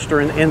no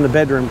holster in the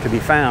bedroom to be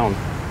found.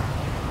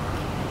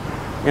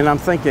 And I'm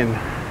thinking,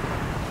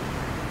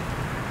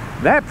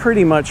 that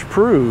pretty much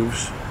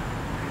proves,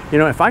 you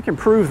know, if I can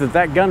prove that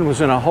that gun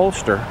was in a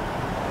holster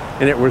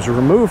and it was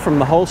removed from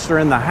the holster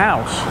in the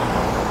house,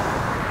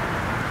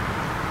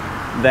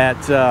 that,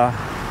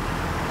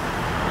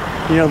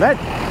 you know, that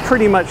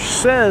pretty much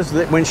says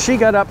that when she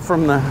got up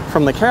from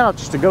the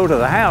couch to go to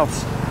the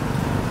house,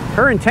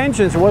 her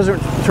intentions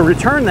wasn't to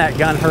return that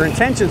gun. Her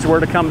intentions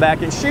were to come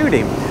back and shoot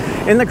him.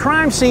 And the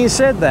crime scene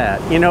said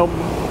that. You know,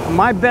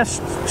 my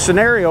best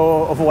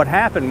scenario of what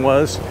happened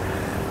was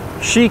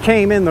she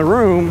came in the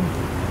room,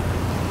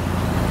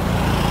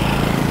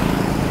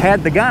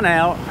 had the gun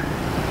out,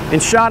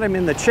 and shot him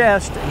in the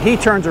chest. He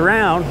turns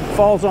around,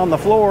 falls on the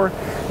floor,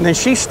 and then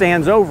she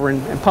stands over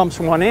and pumps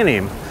one in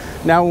him.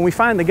 Now, when we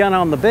find the gun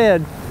on the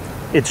bed,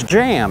 it's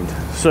jammed.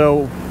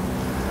 So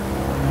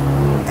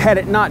had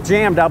it not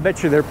jammed, I'll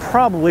bet you there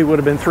probably would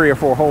have been 3 or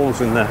 4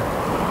 holes in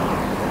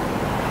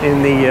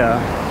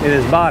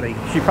his body.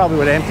 She probably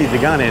would have emptied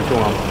the gun into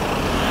him.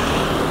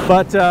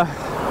 But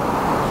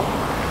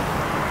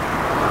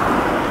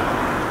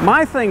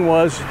my thing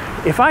was,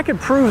 if I could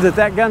prove that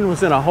that gun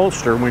was in a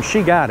holster when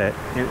she got it,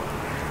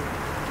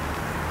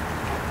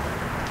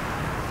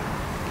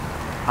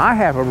 I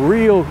have a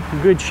real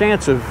good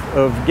chance of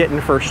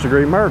getting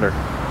first-degree murder.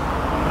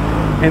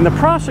 And the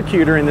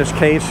prosecutor in this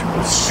case,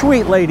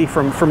 sweet lady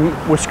from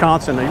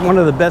Wisconsin, one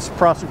of the best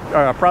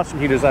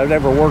prosecutors I've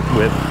ever worked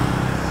with.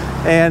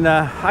 And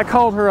I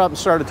called her up and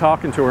started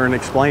talking to her and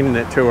explaining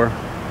it to her.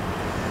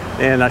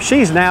 And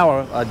she's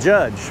now a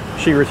judge.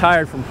 She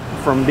retired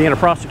from being a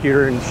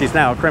prosecutor, and she's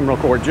now a criminal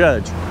court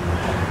judge,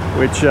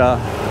 which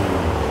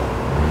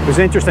was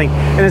interesting.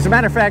 And as a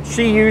matter of fact,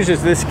 she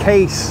uses this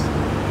case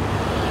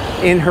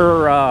in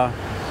her,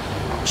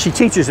 she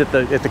teaches at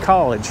the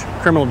college,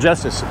 criminal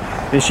justice,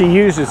 and she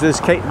uses this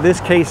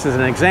case as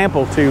an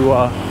example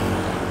to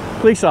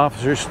police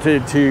officers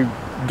to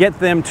get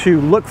them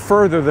to look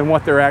further than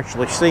what they're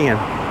actually seeing.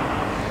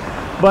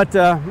 But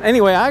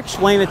anyway, I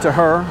explained it to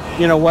her,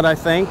 you know, what I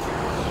think,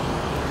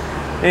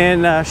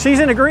 and she's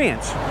in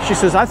agreement. She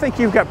says, I think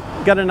you've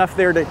got enough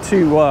there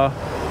to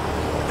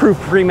prove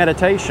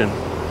premeditation.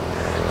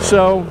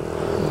 So,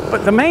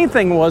 but the main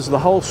thing was the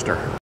holster.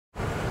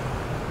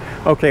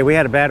 Okay, we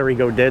had a battery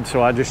go dead,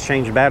 so I just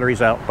changed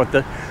batteries out. But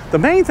the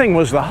main thing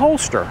was the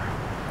holster.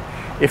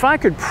 If I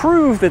could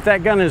prove that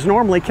that gun is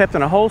normally kept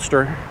in a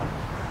holster,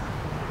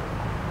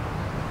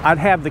 I'd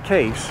have the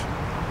case.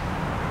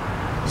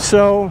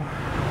 So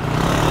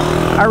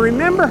I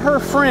remember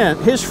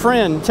his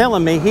friend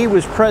telling me he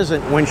was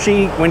present when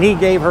he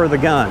gave her the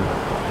gun.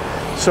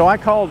 So I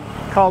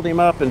called him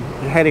up and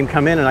had him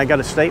come in, and I got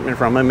a statement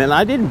from him. And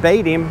I didn't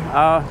bait him.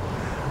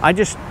 I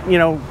just, you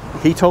know,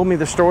 he told me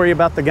the story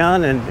about the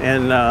gun,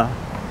 and I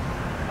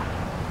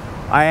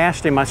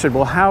asked him, I said,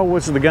 well, how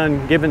was the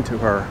gun given to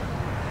her?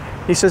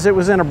 He says it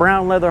was in a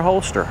brown leather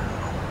holster.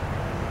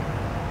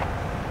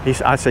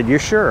 I said, you're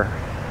sure?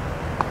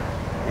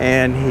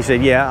 And he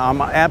said, yeah,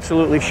 I'm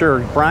absolutely sure.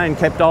 Brian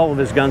kept all of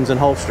his guns in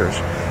holsters.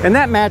 And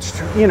that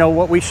matched, you know,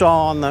 what we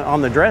saw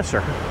on the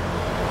dresser.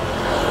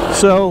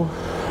 So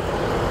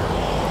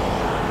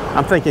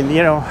I'm thinking,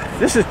 you know,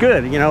 this is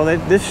good. You know,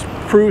 this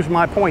proves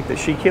my point that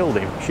she killed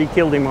him. She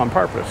killed him on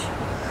purpose.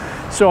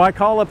 So I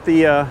call up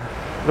the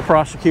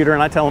prosecutor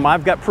and I tell him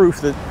I've got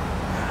proof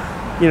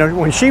that, you know,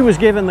 when she was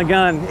given the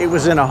gun, it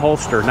was in a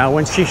holster. Now,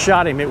 when she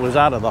shot him, it was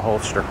out of the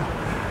holster.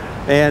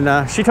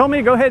 And she told me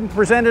to go ahead and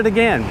present it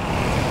again.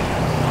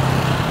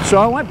 So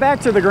I went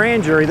back to the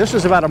grand jury. This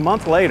was about a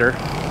month later.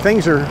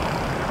 Things are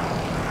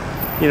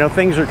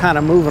kind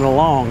of moving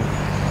along.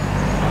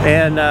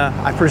 And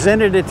I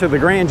presented it to the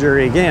grand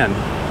jury again.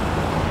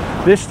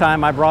 This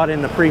time I brought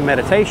in the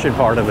premeditation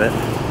part of it.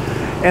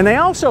 And they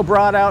also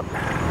brought out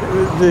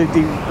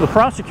the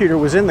prosecutor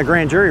was in the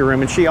grand jury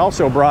room, and she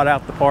also brought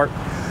out the part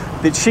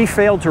that she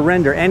failed to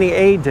render any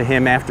aid to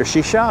him after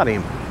she shot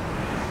him.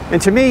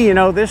 And to me, you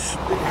know, this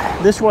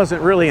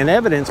wasn't really an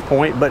evidence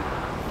point, but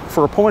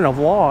for a point of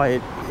law,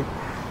 it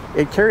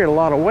carried a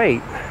lot of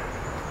weight.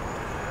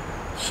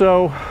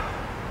 So,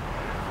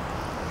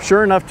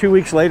 sure enough, 2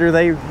 weeks later,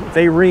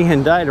 they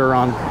re-indict her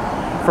on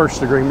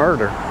first-degree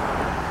murder.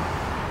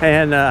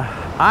 And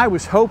I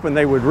was hoping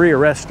they would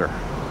re-arrest her.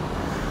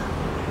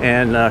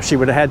 And she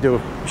would have had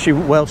to, she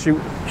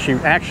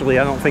actually,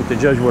 I don't think the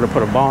judge would have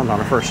put a bond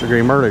on a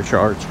first-degree murder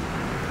charge.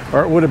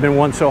 Or it would have been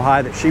one so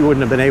high that she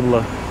wouldn't have been able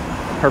to,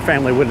 her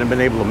family wouldn't have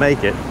been able to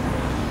make it.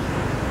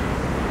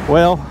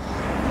 Well,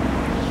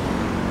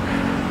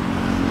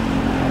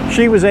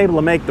 she was able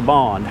to make the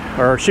bond,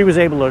 or she was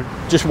able to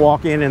just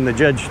walk in, and the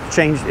judge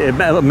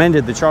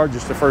amended the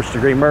charges to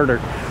first-degree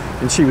murder,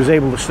 and she was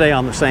able to stay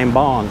on the same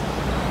bond.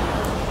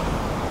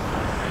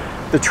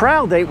 The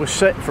trial date was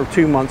set for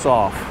 2 months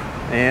off,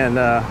 and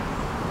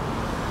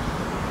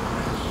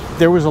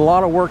there was a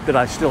lot of work that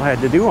I still had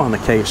to do on the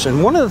case.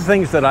 And one of the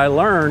things that I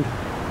learned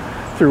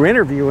through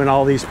interviewing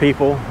all these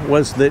people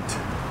was that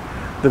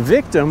the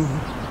victim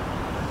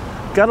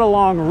got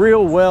along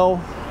real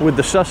well with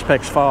the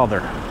suspect's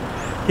father.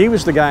 He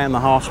was the guy in the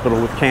hospital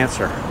with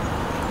cancer,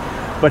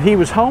 but he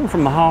was home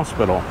from the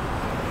hospital,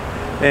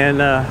 and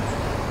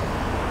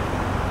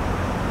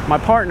my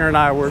partner and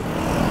I we're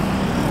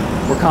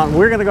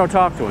going to go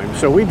talk to him.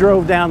 So we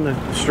drove down the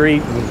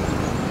street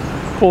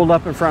and pulled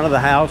up in front of the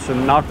house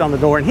and knocked on the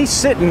door, and he's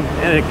sitting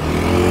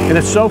in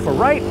a sofa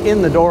right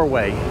in the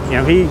doorway. You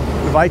know, he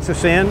invites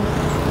us in,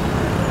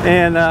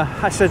 and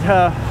I said,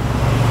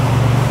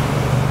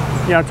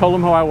 you know, I told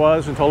him who I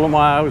was and told him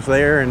why I was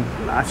there, and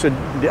I said,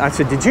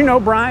 did you know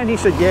Brian? He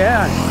said,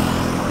 yeah.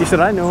 He said,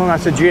 I knew him. I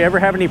said, did you ever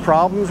have any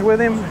problems with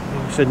him?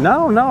 He said,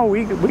 no,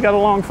 we got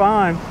along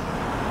fine.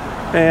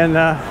 And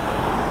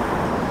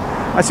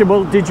I said,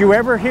 well, did you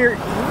ever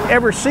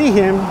see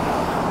him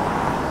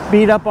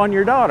beat up on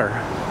your daughter?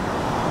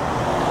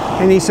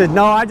 And he said,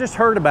 no, I just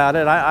heard about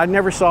it. I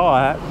never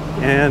saw it.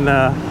 And,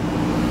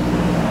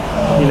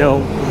 you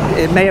know,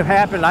 it may have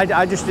happened.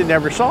 I just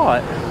never saw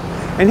it.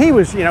 And he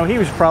was, you know, he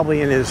was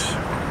probably in his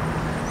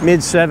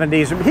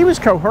mid-70s. He was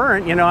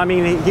coherent, you know. I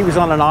mean, he was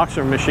on an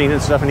oxygen machine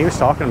and stuff, and he was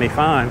talking to me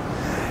fine.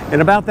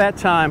 And about that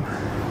time,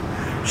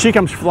 she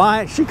comes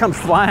flying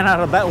out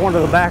of one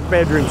of the back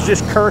bedrooms,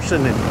 just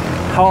cursing and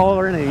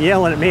hollering and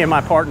yelling at me and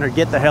my partner,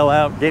 get the hell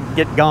out,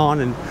 get gone,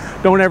 and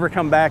don't ever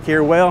come back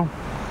here. Well,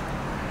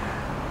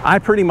 I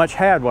pretty much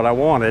had what I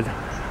wanted.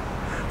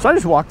 So I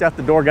just walked out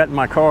the door, got in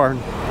my car,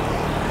 and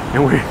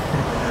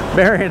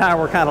Barry and I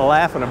were kind of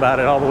laughing about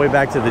it all the way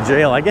back to the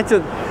jail. I get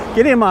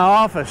in my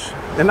office,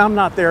 and I'm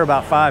not there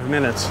about 5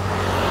 minutes,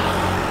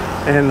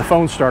 and the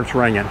phone starts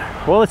ringing.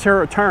 Well, it's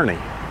her attorney,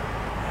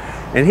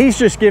 and he's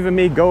just giving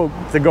me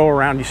the go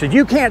around. He said,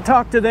 you can't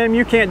talk to them,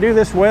 you can't do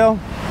this. Well,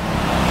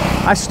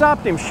 I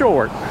stopped him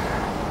short.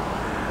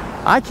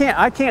 I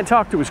can't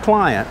talk to his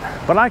client,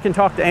 but I can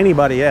talk to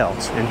anybody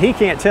else, and he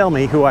can't tell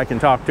me who I can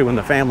talk to in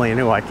the family and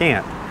who I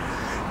can't.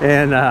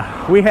 And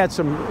we had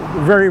some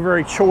very,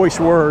 very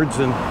choice words,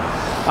 and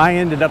I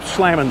ended up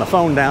slamming the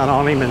phone down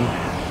on him, and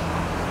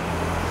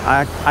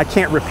I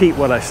can't repeat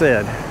what I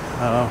said,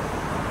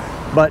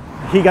 but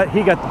he got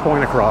the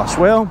point across.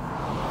 Well,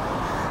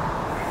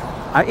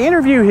 I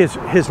interviewed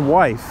his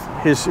wife,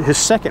 his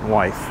second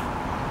wife,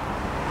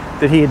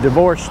 that he had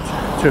divorced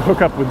to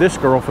hook up with this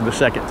girl for the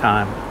second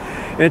time.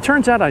 And it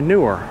turns out I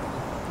knew her.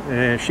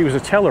 And she was a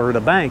teller at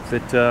a bank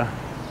that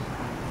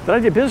I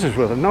did business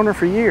with. I've known her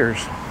for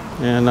years.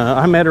 And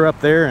I met her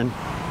up there and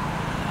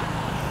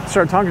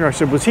started talking to her. I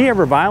said, was he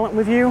ever violent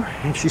with you?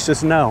 And she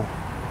says, no.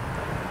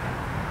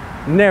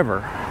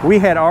 Never. We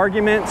had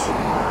arguments.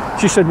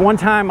 She said, one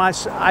time I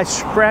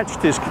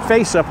scratched his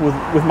face up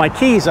with my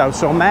keys. I was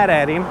so mad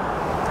at him.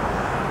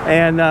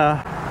 And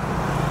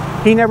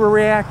he never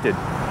reacted.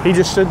 He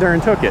just stood there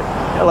and took it.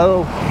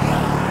 Hello.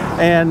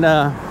 And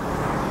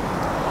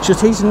she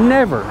says, he's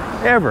never,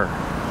 ever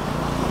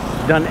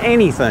done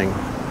anything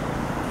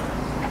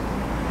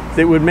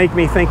that would make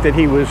me think that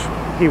he was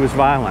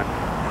violent.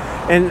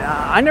 And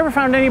I never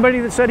found anybody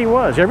that said he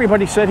was.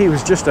 Everybody said he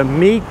was just a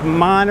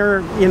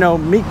meek-mannered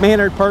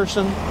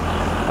person.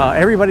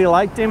 Everybody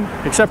liked him,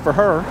 except for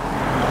her.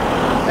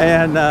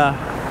 And,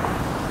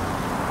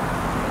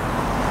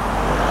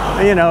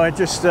 you know, it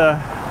just,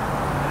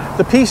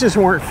 the pieces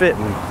weren't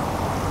fitting.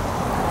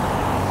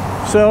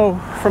 So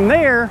from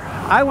there,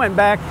 I went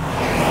back.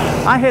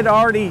 I had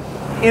already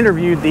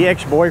interviewed the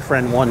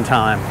ex-boyfriend one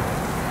time,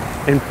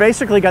 and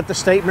basically got the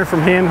statement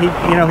from him.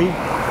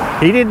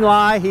 He didn't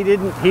lie. He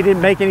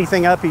didn't make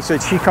anything up. He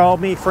said she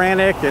called me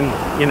frantic, and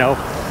you know,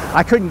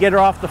 I couldn't get her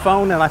off the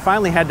phone, and I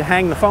finally had to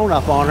hang the phone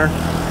up on her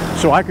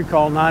so I could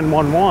call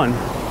 911.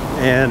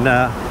 And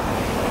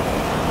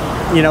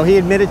you know, he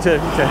admitted to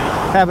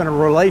having a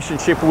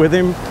relationship with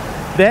him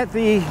that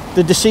the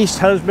deceased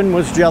husband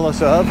was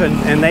jealous of,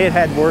 and they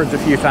had words a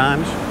few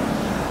times.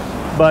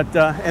 But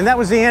and that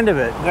was the end of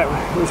it. That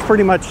was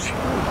pretty much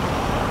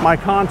my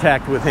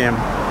contact with him.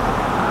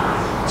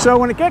 So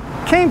when it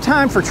came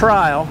time for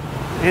trial,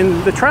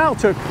 and the trial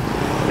took,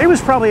 it was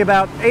probably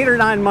about 8 or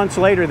 9 months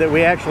later that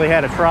we actually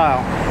had a trial.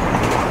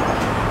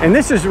 And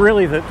this is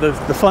really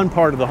the fun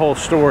part of the whole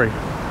story.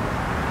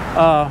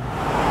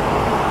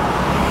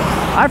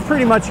 I've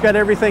pretty much got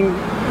everything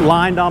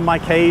lined on my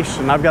case,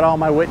 and I've got all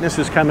my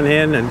witnesses coming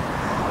in, and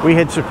we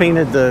had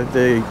subpoenaed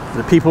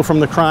the people from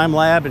the crime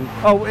lab. And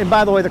oh, and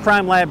by the way, the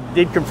crime lab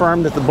did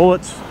confirm that the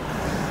bullets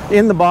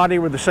in the body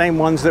were the same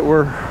ones that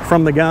were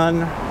from the gun.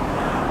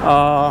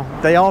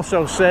 They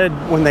also said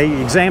when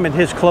they examined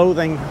his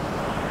clothing,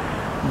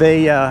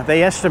 they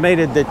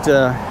estimated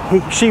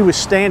that she was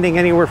standing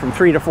anywhere from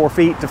 3 to 4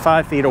 feet to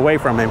 5 feet away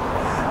from him,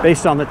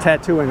 based on the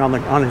tattooing on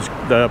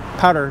the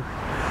powder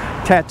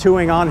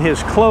tattooing on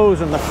his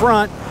clothes in the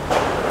front,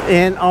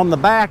 and on the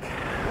back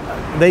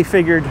they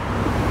figured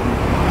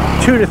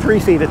 2 to 3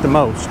 feet at the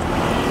most.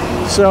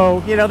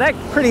 So, you know, that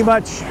pretty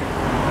much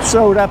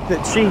sewed up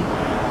that she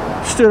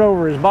stood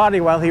over his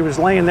body while he was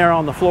laying there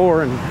on the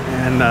floor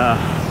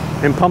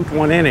and pumped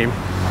one in him.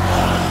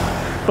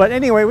 But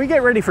anyway, we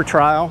get ready for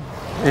trial,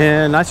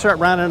 and I start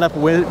rounding up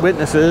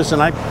witnesses,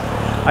 and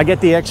I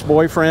get the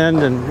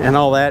ex-boyfriend and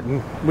all that,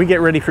 and we get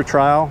ready for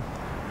trial.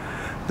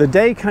 The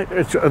day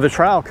of the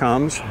trial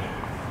comes,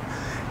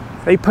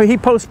 he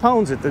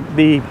postpones it.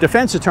 The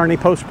defense attorney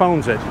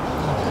postpones it.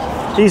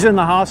 He's in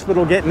the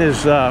hospital getting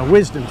his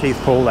wisdom teeth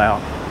pulled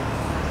out.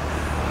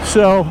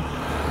 So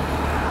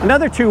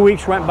another 2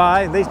 weeks went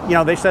by.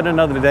 They set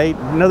another date.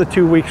 Another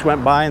 2 weeks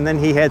went by, and then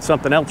he had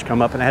something else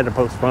come up, and I had to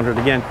postpone it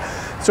again.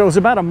 So it was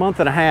about a month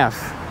and a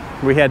half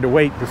we had to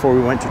wait before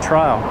we went to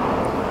trial.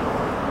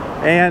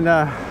 And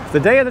the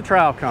day of the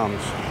trial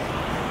comes.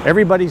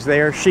 Everybody's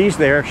there. She's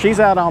there. She's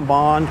out on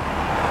bond.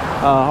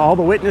 All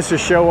the witnesses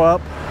show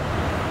up.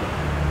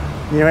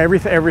 You know,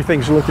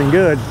 everything's looking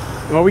good.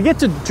 Well, we get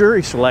to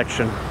jury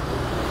selection,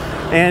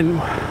 and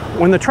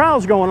when the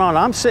trial's going on,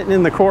 I'm sitting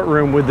in the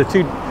courtroom with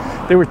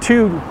there were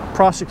two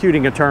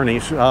prosecuting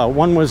attorneys.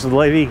 One was the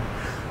lady,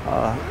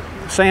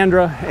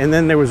 Sandra, and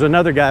then there was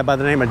another guy by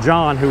the name of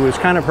John, who was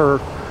kind of her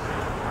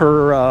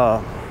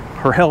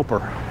helper,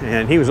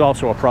 and he was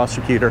also a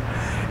prosecutor.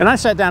 And I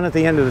sat down at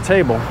the end of the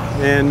table,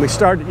 and we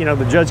started, you know,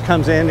 the judge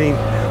comes in.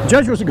 The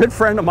judge was a good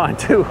friend of mine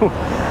too,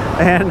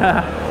 and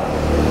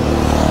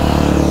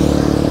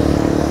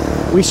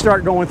we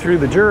start going through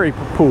the jury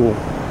pool,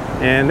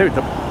 and the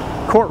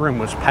courtroom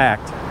was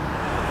packed.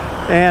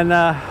 And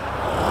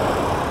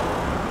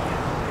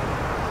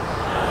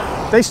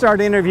they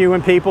start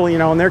interviewing people, you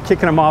know, and they're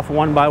kicking them off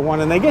one by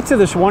one, and they get to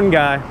this one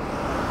guy,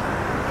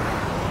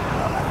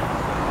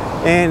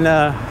 and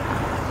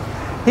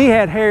he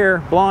had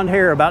hair, blonde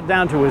hair, about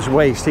down to his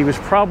waist. He was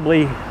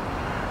probably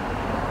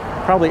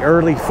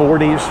early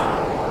 40s,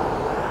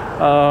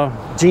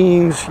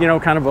 jeans, you know,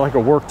 kind of like a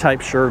work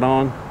type shirt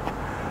on.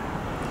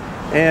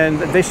 And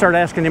they start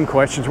asking him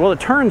questions. Well,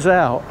 it turns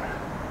out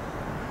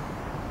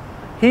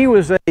he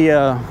was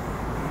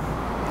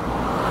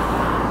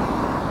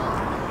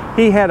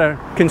he had a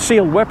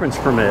concealed weapons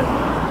permit,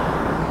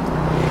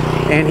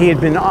 and he had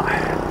been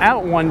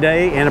out one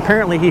day, and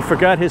apparently he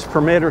forgot his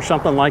permit or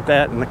something like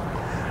that,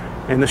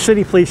 and the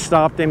city police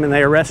stopped him and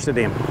they arrested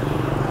him.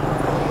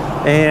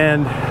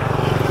 And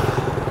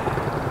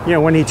you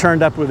know, when he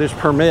turned up with his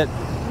permit,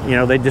 you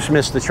know, they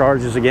dismissed the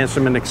charges against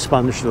him and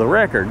expunged the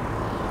record.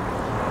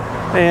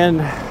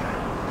 And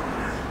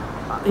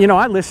you know,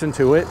 I listened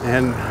to it,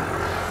 and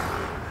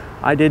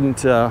I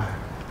didn't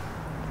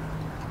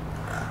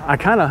I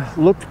kind of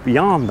looked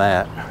beyond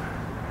that.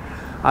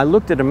 I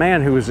looked at a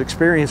man who was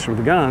experienced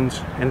with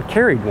guns and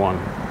carried one,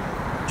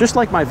 just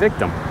like my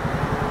victim.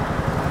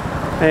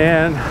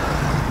 And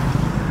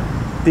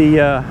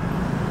the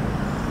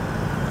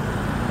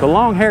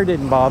long hair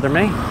didn't bother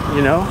me,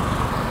 you know.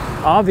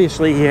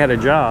 Obviously he had a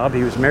job.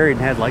 He was married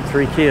and had like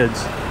 3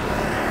 kids.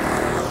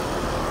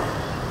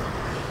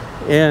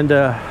 And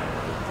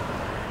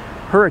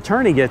her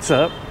attorney gets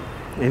up,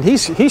 and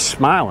he's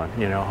smiling,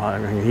 you know. I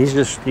mean,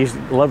 he's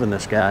loving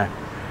this guy.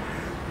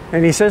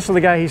 And he says to the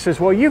guy, he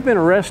says, "Well, you've been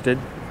arrested."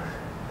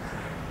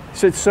 He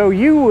said, "So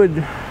you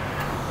would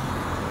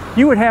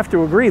have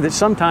to agree that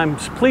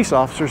sometimes police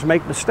officers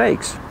make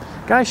mistakes."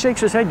 Guy shakes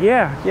his head,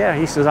 yeah.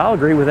 He says, "I'll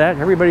agree with that.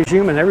 Everybody's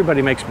human.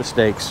 Everybody makes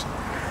mistakes."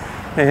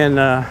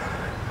 And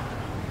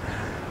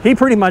he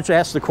pretty much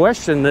asked the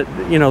question that,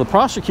 you know, the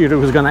prosecutor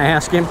was going to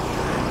ask him,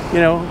 you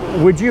know,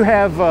 would you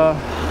have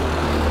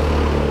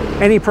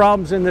any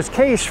problems in this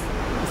case,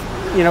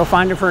 you know,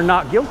 finding for a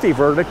not guilty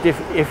verdict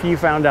if you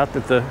found out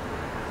that the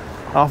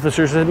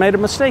officers had made a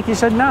mistake? He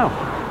said no.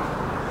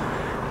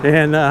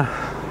 And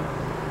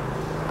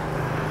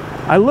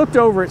I looked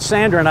over at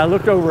Sandra and I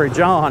looked over at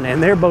John,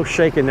 and they're both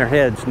shaking their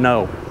heads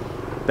no.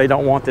 They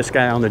don't want this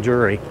guy on the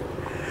jury.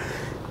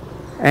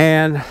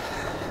 And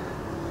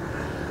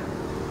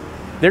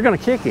they're going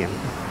to kick him.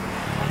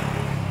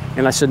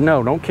 And I said,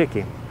 "No, don't kick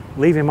him.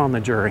 Leave him on the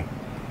jury."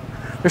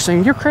 They're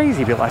saying, "You're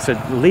crazy, Bill." I said,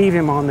 "Leave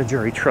him on the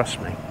jury,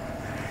 trust me."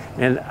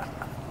 And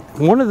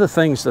one of the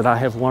things that I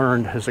have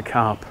learned as a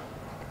cop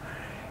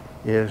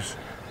is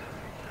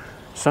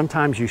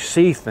sometimes you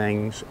see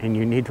things and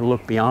you need to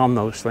look beyond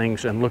those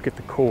things and look at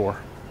the core.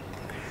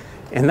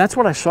 And that's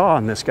what I saw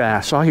in this guy.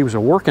 I saw he was a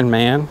working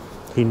man.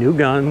 He knew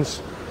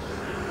guns.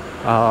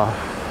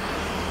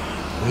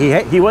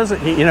 He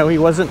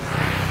wasn't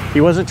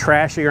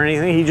trashy or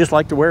anything. He just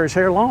liked to wear his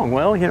hair long.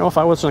 Well, you know, if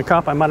I wasn't a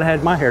cop, I might have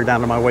had my hair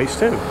down to my waist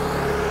too.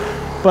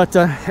 But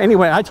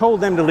anyway, I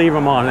told them to leave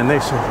him on, and they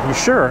said, "You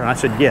sure?" And I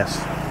said,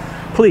 "Yes,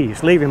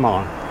 please leave him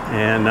on."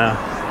 And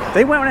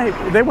they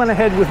went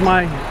ahead with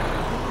my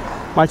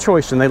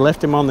choice, and they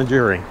left him on the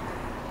jury.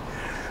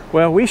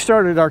 Well, we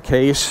started our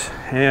case,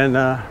 and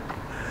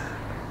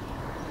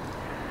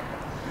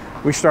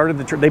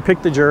they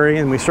picked the jury,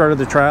 and we started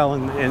the trial,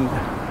 and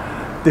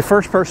the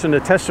first person to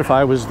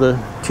testify was the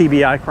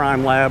TBI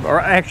crime lab, or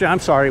actually, I'm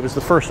sorry, it was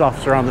the first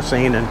officer on the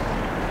scene, and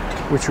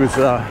which was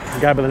a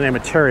guy by the name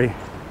of Terry,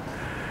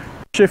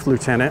 shift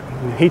lieutenant.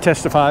 He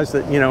testifies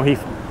that, you know,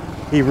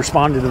 he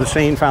responded to the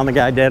scene, found the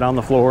guy dead on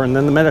the floor, and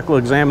then the medical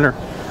examiner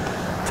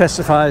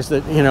testifies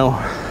that, you know,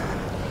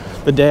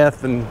 the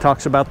death, and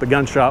talks about the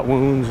gunshot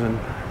wounds, and,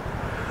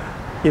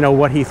 you know,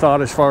 what he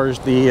thought as far as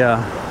the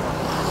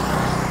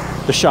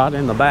shot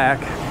in the back.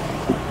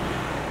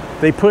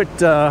 They put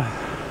the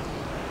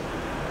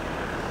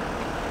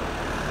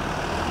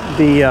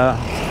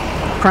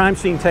crime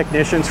scene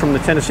technicians from the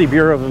Tennessee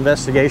Bureau of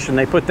Investigation,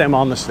 they put them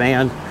on the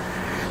stand,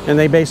 and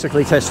they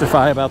basically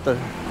testify about the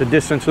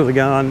distance of the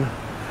gun.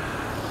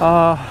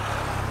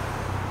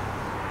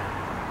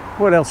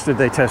 What else did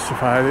they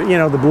testify? You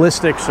know, the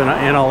ballistics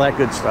and all that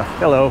good stuff.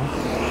 Hello.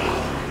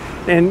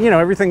 And, you know,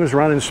 everything was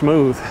running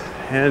smooth.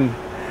 And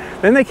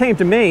then they came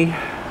to me.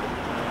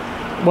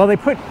 Well, they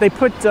put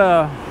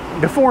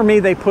before me,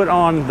 they put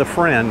on the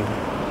friend.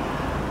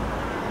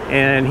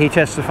 And he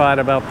testified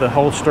about the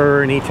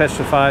holster, and he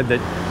testified that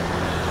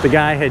the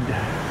guy had,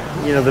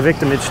 you know, the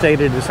victim had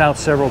stayed at his house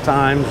several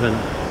times, and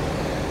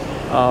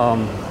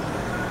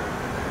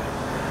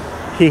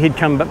he had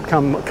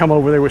come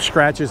over there with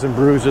scratches and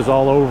bruises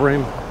all over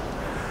him.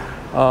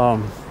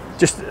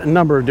 Just a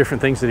number of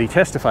different things that he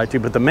testified to,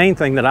 but the main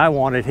thing that I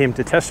wanted him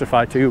to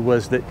testify to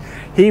was that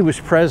he was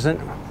present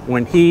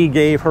when he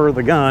gave her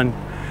the gun,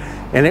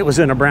 and it was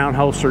in a brown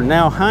holster.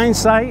 Now,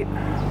 hindsight,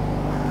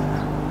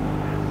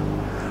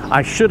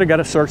 I should have got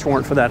a search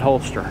warrant for that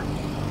holster.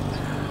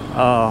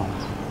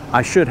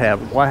 I should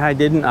have. Why I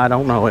didn't, I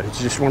don't know. It's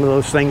just one of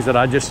those things that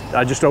I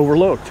just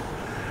overlooked.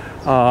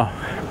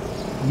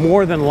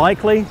 More than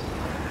likely,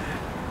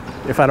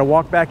 if I'd have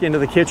walked back into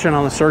the kitchen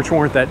on the search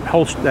warrant,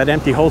 that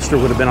empty holster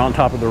would have been on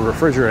top of the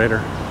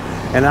refrigerator,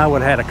 and I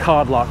would have had a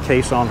cod lock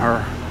case on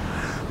her.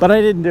 But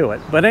I didn't do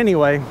it. But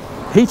anyway,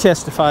 he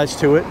testifies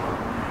to it,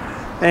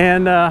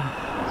 and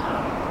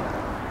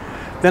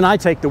then I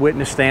take the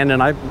witness stand,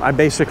 and I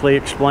basically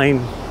explain,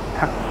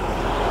 how,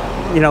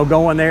 you know,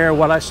 going there,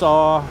 what I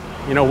saw,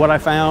 you know, what I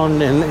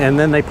found, and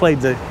then they played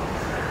the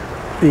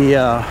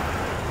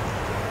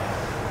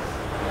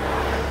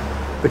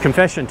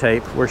confession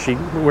tape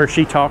where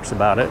she talks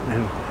about it.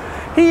 And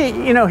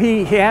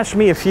he asked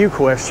me a few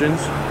questions,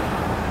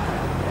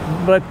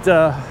 but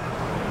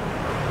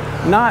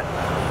not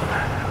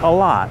a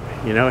lot.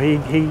 You know, he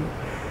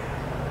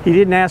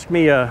didn't ask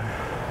me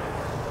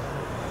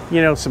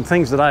some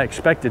things that I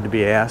expected to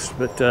be asked.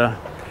 But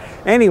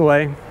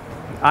anyway,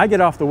 I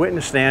get off the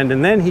witness stand,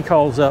 and then he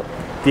calls up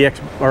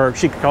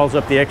she calls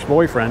up the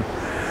ex-boyfriend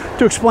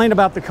to explain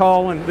about the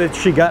call that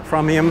she got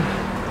from him,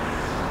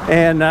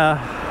 and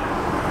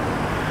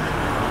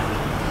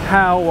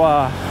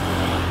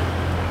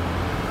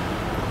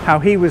how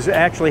he was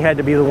actually had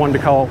to be the one to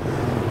call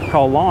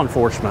law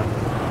enforcement.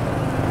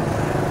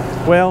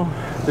 Well,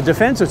 the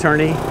defense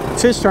attorney,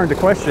 it's his turn to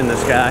question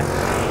this guy.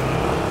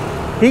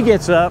 He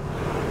gets up,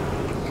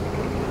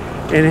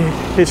 and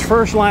his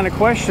first line of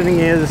questioning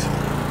is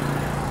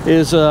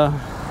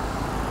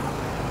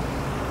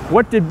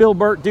what did Bill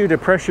Burt do to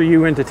pressure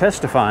you into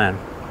testifying?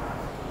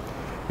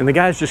 And the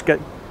guy's just got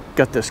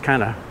this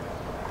kind of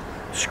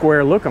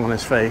square look on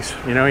his face.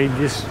 You know, he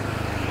just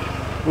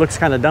looks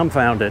kind of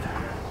dumbfounded.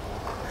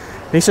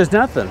 And he says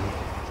nothing.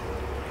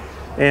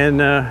 And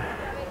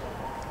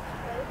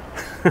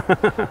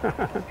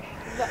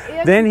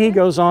then he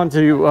goes on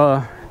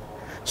to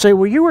say,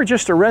 well, you were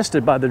just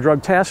arrested by the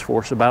drug task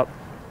force about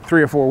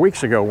 3 or 4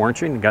 weeks ago,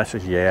 weren't you? And the guy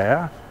says,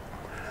 yeah.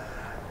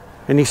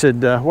 And he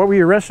said, what were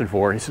you arrested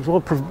for? He says,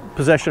 well,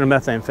 possession of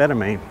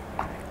methamphetamine.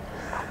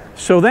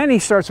 So then he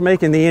starts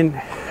making the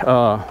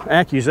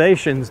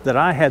accusations that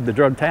I had the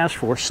drug task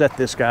force set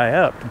this guy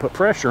up to put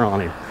pressure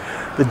on him.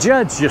 The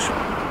judge just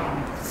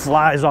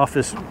flies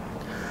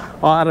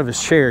out of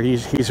his chair.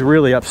 He's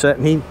really upset,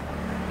 and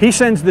he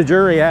sends the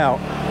jury out.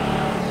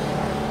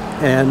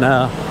 And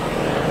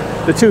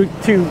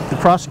the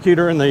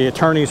prosecutor and the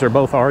attorneys are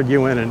both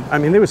arguing, and I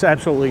mean, there was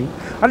absolutely,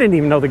 I didn't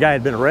even know the guy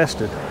had been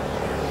arrested.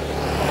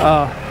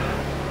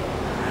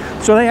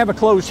 So they have a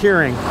closed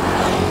hearing,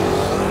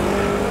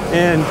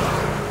 and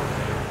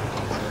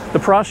the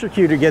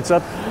prosecutor gets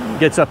up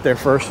there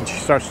first, and she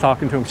starts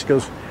talking to him. She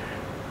goes,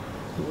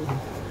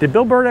 did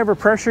Bill Burt ever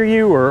pressure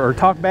you or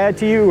talk bad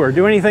to you or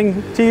do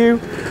anything to you?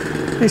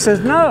 He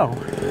says, no.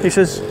 He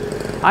says,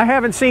 I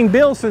haven't seen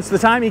Bill since the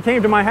time he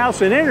came to my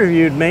house and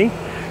interviewed me.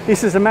 He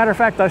says, as a matter of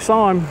fact, I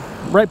saw him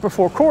right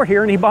before court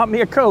here and he bought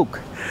me a Coke.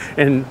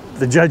 And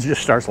the judge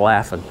just starts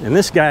laughing. And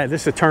this guy,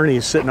 this attorney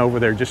is sitting over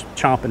there just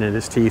chomping at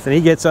his teeth. And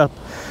he gets up,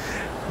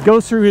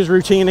 goes through his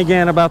routine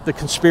again about the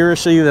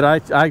conspiracy that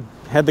I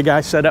had the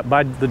guy set up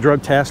by the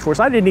drug task force.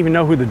 I didn't even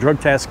know who the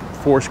drug task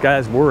force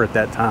guys were at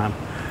that time.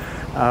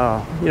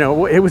 You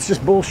know, it was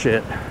just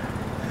bullshit.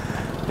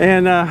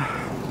 And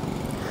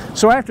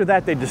so after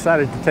that, they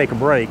decided to take a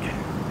break.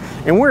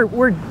 And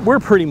we're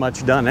pretty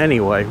much done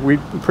anyway. We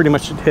pretty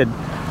much had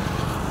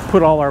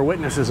put all our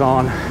witnesses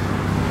on.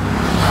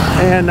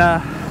 And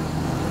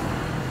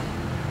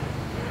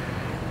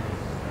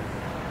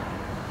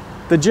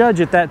the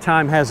judge at that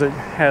time has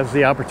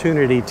the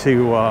opportunity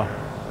to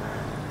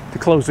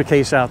close the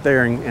case out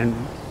there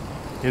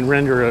and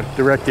render a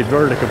directed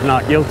verdict of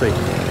not guilty.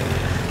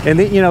 And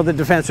you know, the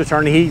defense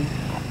attorney,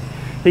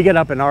 he got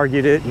up and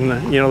argued it,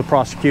 and you know, the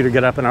prosecutor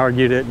got up and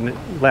argued it, and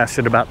it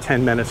lasted about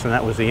 10 minutes, and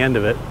that was the end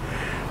of it.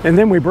 And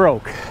then we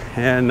broke,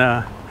 and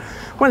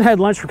went and had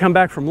lunch. We come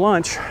back from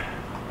lunch,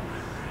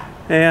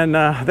 and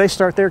they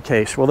start their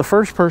case. Well, the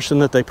first person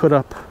that they put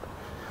up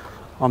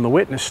on the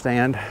witness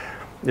stand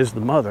is the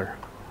mother.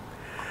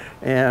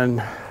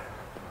 And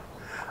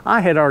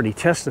I had already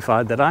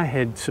testified that I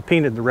had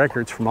subpoenaed the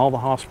records from all the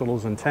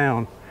hospitals in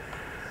town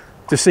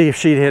to see if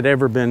she had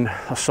ever been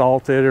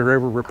assaulted or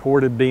ever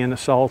reported being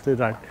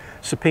assaulted.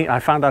 I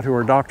found out who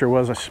her doctor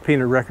was. I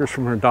subpoenaed records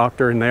from her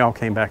doctor, and they all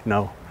came back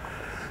no.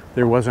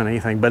 There wasn't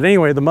anything. But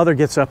anyway, the mother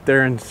gets up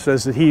there and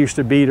says that he used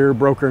to beat her,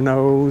 broke her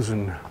nose,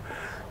 and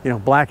you know,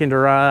 blackened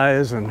her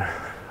eyes, and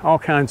all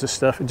kinds of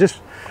stuff.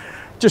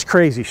 Just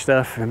crazy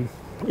stuff. And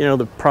you know,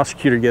 the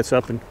prosecutor gets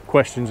up and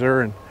questions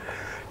her, and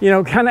you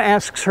know, kind of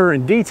asks her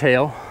in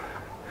detail,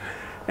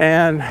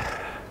 and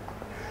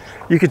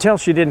you could tell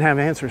she didn't have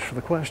answers for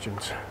the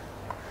questions.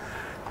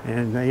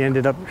 And they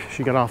ended up,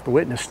 she got off the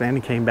witness stand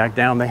and came back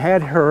down. They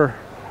had her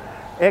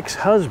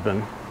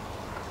ex-husband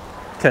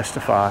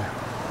testify,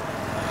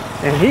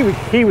 and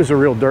he was a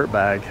real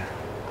dirtbag.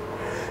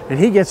 And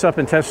he gets up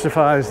and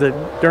testifies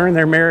that during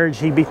their marriage,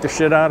 he beat the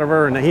shit out of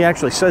her, and he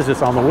actually says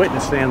this on the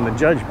witness stand. The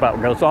judge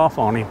about goes off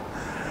on him.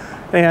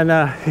 And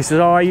he says,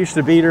 oh, I used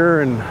to beat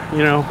her, and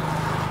you know,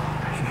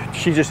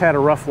 she just had a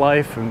rough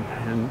life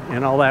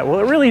and all that. Well,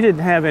 it really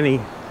didn't have any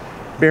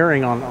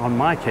bearing on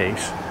my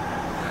case,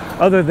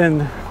 other than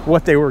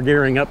what they were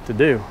gearing up to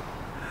do.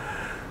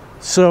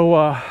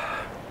 So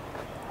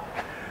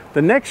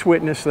the next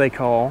witness they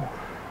call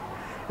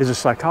is a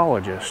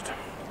psychologist.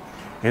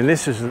 And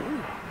this was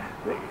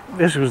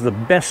the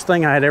best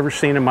thing I had ever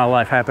seen in my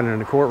life happen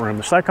in a courtroom.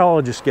 The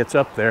psychologist gets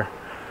up there,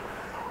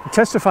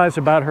 testifies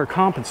about her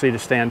competency to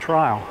stand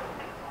trial.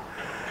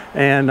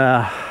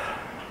 And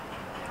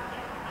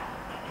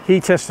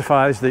he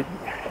testifies that,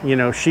 you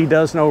know, she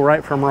does know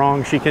right from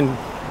wrong. She can,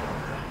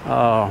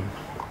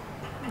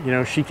 you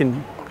know, she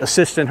can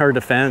assist in her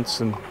defense.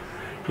 And,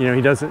 you know,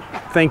 he doesn't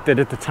think that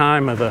at the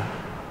time of the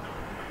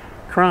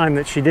crime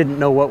that she didn't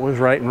know what was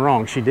right and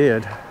wrong. She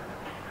did.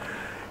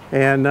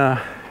 And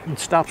it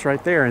stops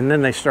right there. And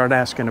then they start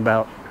asking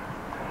about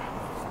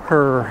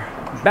her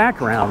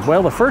background.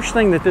 Well, the first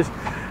thing that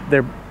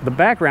the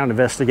background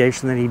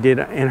investigation that he did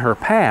in her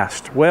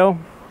past, well,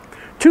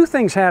 two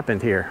things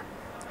happened here.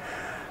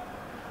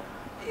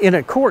 In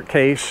a court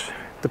case,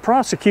 the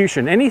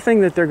prosecution,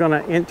 anything that they're going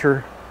to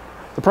enter,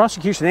 the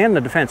prosecution and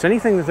the defense,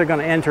 anything that they're going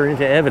to enter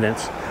into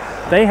evidence,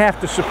 they have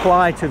to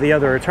supply to the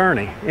other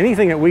attorney.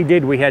 Anything that we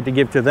did, we had to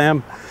give to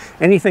them.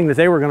 Anything that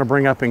they were going to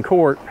bring up in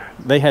court,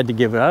 they had to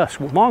give us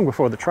long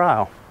before the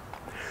trial.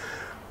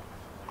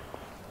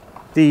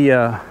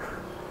 The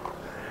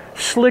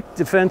slick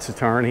defense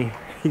attorney,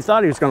 he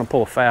thought he was going to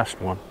pull a fast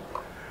one.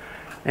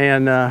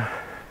 And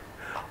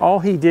all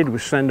he did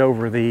was send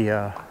over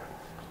the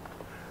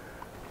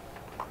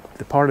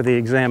part of the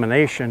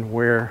examination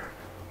where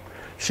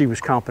she was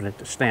competent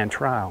to stand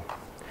trial.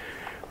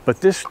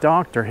 But this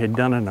doctor had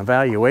done an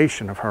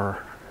evaluation of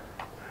her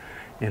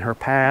in her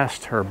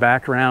past, her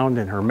background,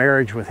 and her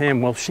marriage with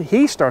him. Well,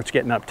 he starts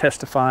getting up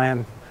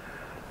testifying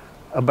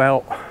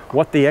about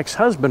what the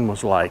ex-husband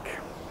was like.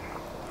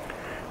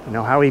 You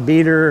know, how he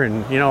beat her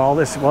and, you know, all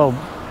this. Well,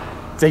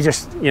 they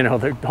just, you know,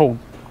 the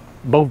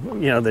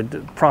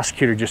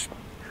prosecutor just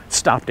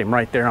stopped him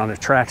right there on the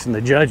tracks, and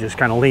the judge is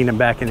kind of leaning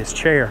back in his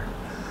chair.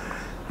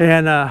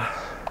 And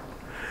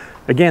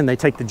again, they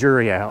take the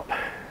jury out.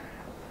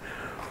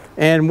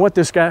 And what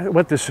this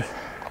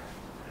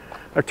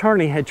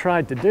attorney had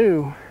tried to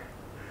do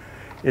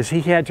is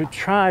he had to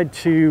try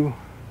to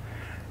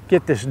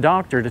get this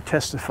doctor to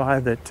testify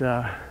that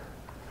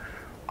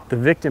the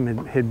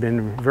victim had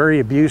been very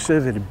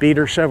abusive, had beat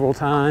her several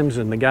times,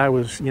 and the guy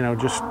was, you know,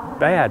 just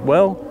bad.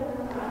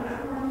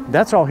 Well,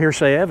 that's all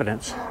hearsay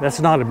evidence.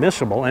 That's not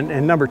admissible.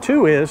 And number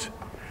two is,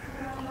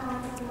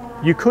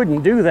 you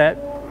couldn't do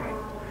that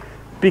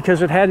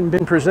because it hadn't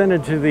been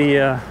presented to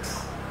the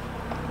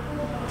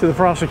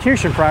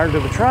prosecution prior to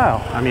the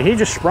trial. I mean, he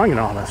just sprung it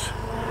on us.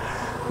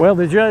 Well,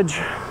 the judge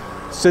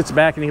sits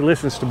back and he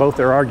listens to both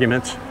their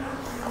arguments.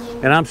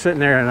 And I'm sitting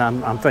there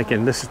and I'm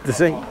thinking, this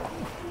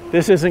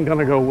isn't going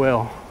to go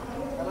well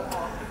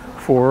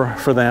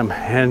for them.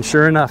 And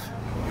sure enough,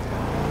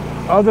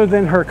 other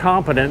than her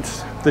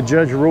competence, the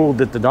judge ruled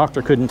that the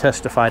doctor couldn't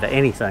testify to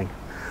anything.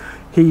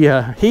 He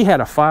had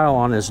a file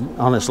on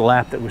his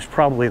lap that was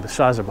probably the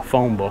size of a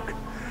phone book.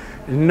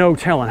 No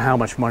telling how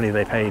much money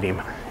they paid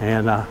him.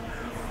 And the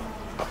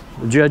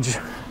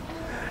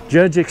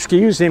judge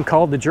excused him,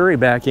 called the jury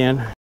back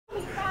in.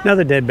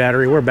 Another dead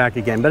battery, we're back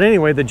again. But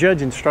anyway, the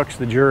judge instructs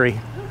the jury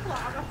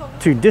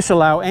to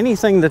disallow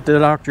anything that the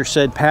doctor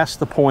said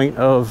past the point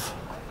of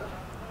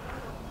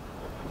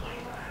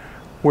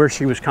where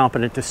she was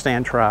competent to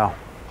stand trial.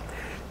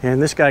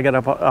 And this guy got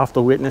up off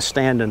the witness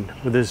stand and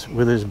with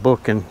his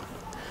book and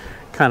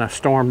kind of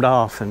stormed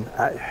off. And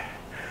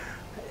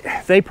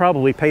they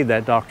probably paid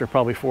that doctor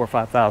probably $4,000 or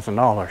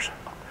 $5,000.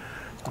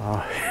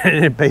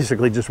 And it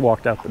basically just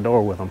walked out the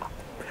door with him.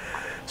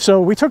 So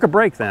we took a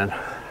break then.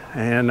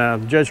 And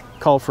the judge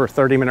called for a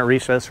 30-minute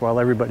recess while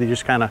everybody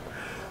just kind of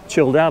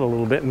chilled out a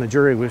little bit, and the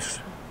jury was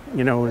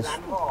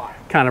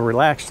kind of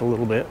relaxed a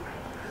little bit.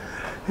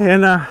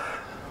 And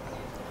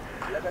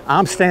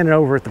I'm standing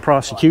over at the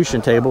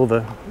prosecution table.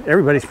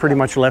 Everybody's pretty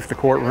much left the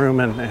courtroom,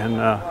 and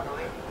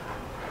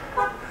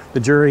the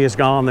jury is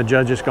gone, the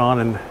judge is gone,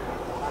 and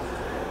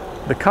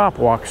the cop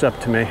walks up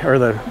to me, or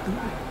the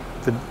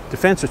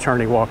defense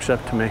attorney walks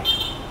up to me,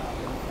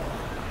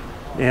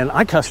 and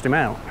I cussed him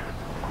out.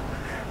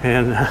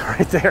 And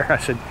right there, I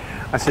said,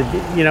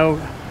 you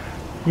know,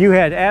 you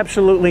had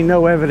absolutely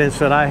no evidence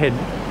that I had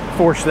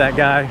forced that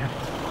guy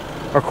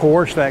or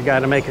coerced that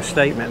guy to make a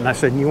statement. And I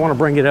said, you want to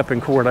bring it up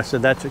in court? I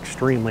said, that's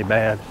extremely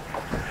bad.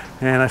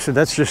 And I said,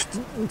 that's just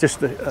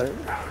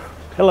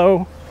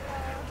hello,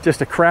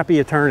 just a crappy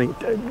attorney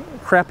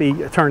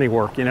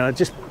work, you know, it's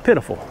just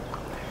pitiful.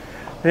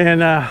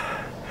 And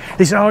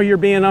he said, oh, you're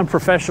being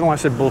unprofessional. I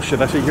said,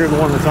 bullshit. I said, you're the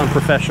one that's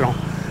unprofessional.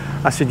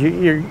 I said,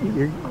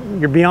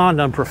 you're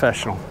beyond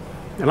unprofessional.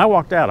 And I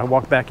walked out. I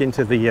walked back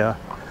into the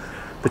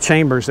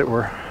chambers that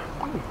were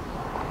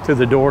to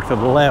the door to the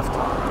left.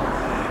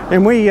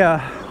 And we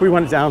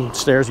went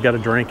downstairs, got a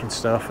drink and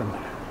stuff. And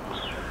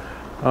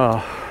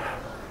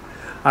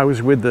I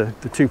was with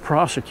the two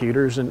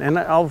prosecutors, and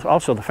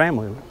also the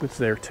family was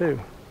there too.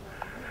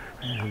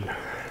 And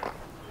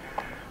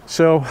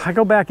so I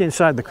go back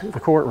inside the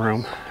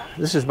courtroom.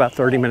 This is about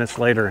 30 minutes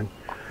later, and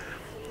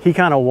he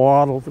kind of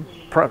waddled,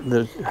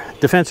 the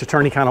defense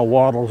attorney kind of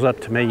waddles up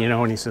to me, you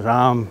know, and he says,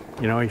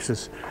 you know, he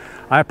says,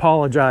 I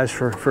apologize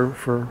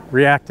for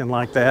reacting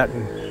like that,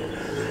 and,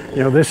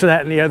 you know, this,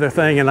 that, and the other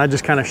thing. And I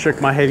just kind of shook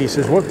my head. He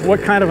says,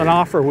 what kind of an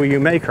offer will you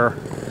make her?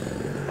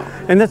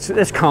 And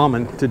that's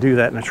common to do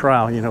that in a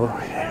trial, you know.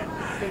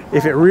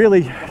 If it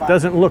really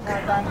doesn't look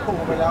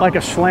like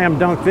a slam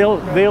dunk,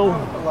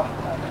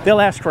 they'll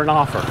ask for an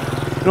offer.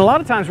 And a lot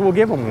of times we'll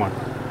give them one,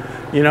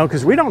 you know,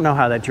 because we don't know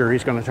how that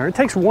jury's going to turn. It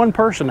takes one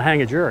person to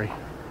hang a jury.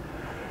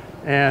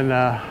 And,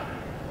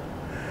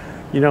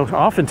 you know,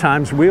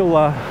 oftentimes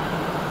we'll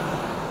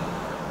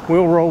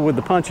roll with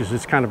the punches.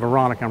 It's kind of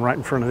ironic. I'm right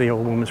in front of the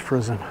old woman's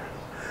prison.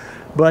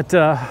 But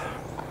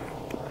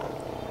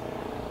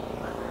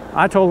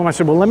I told him, I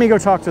said, well, let me go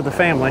talk to the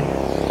family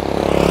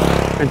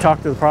and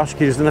talk to the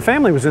prosecutors. And the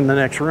family was in the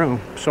next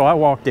room. So I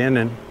walked in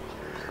and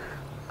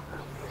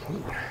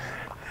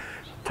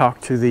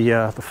talked to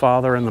the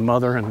father and the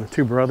mother, and the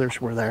two brothers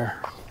were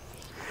there.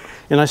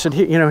 And I said,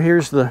 you know,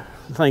 here's the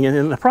thing.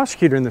 And the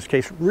prosecutor in this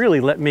case really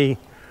let me,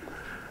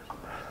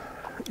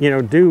 you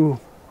know, do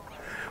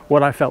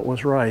what I felt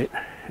was right.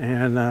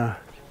 And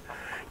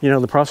you know,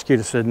 the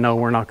prosecutor said, no,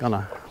 we're not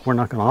gonna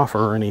offer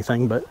her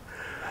anything. But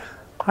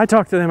I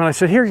talked to them and I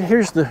said,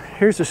 here's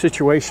the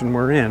situation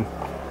we're in.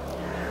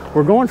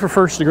 We're going for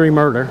first-degree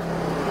murder,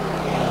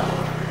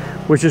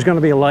 which is going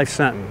to be a life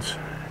sentence.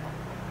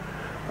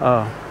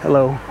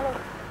 Hello.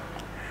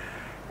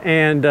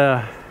 And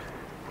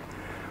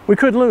we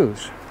could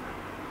lose.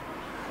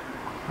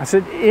 I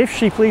said, if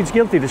she pleads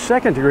guilty to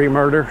second-degree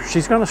murder,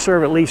 she's going to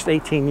serve at least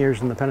 18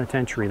 years in the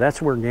penitentiary.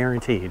 That's we're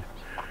guaranteed.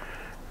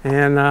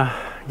 And,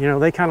 you know,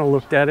 they kind of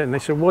looked at it and they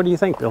said, what do you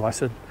think, Bill? I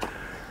said,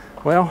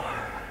 well,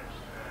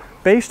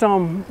 based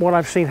on what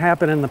I've seen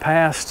happen in the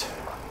past,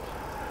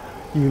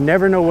 you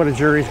never know what a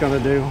jury's going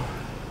to do.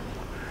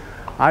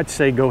 I'd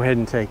say go ahead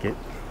and take it.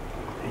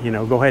 You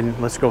know,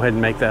 let's go ahead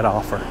and make that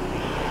offer.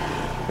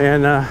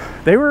 And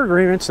they were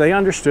agreements. They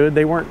understood.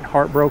 They weren't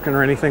heartbroken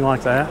or anything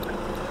like that.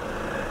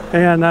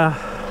 And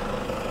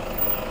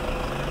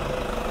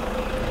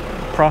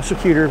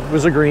prosecutor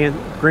was agreeing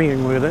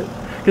with it,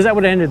 because that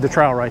would have ended the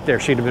trial right there.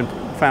 She'd have been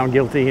found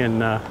guilty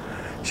and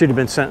she'd have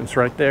been sentenced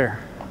right there.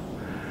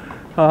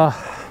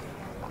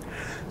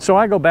 So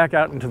I go back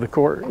out into the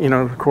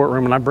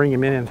courtroom, and I bring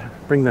him in,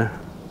 bring the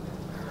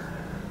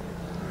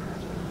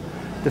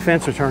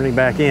defense attorney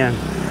back in,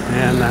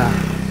 and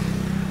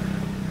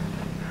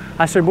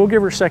I said, we'll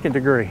give her second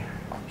degree.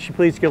 She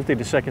pleads guilty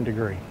to second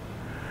degree.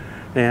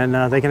 And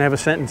they can have a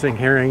sentencing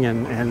hearing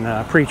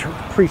and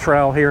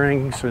pre-trial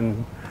hearings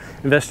and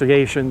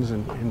investigations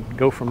and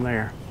go from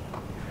there.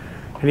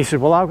 And he said,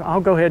 well,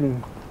 I'll go ahead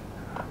and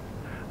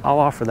I'll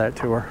offer that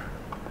to her.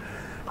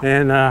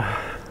 And I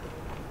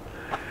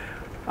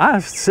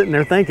was sitting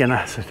there thinking,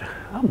 I said,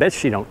 I bet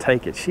she don't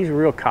take it. She's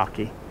real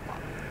cocky.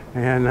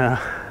 And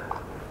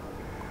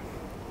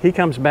he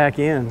comes back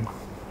in,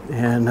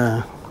 and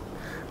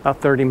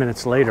about 30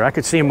 minutes later, I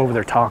could see him over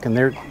there talking.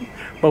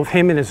 Both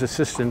him and his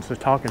assistants are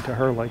talking to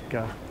her like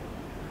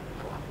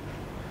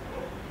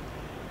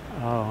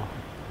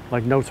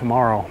no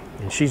tomorrow.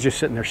 And she's just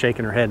sitting there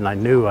shaking her head, and I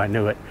knew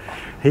it.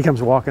 He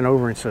comes walking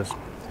over and says,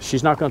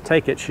 she's not going to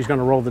take it. She's going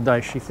to roll the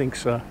dice. She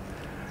thinks, you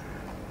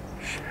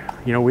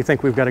know, we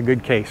think we've got a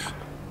good case.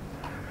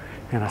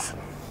 And I said,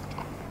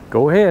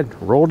 go ahead,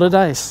 roll the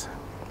dice.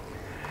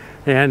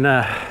 And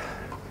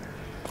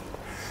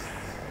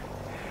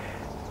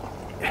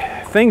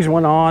things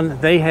went on.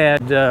 They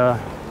had a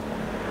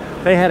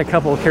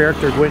couple of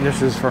character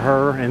witnesses for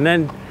her, and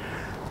then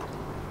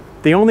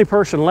the only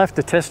person left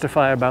to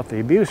testify about the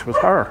abuse was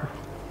her.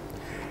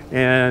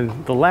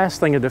 And the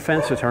last thing a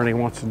defense attorney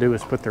wants to do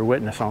is put their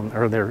witness on,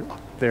 or their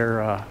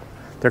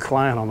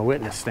client on the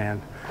witness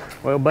stand.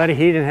 Well, buddy,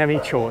 he didn't have any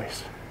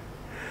choice,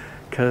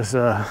 because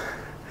the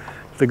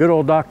good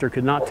old doctor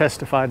could not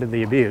testify to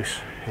the abuse,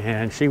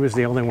 and she was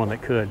the only one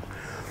that could.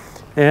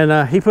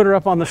 And he put her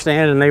up on the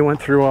stand, and they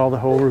went through all the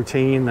whole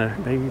routine.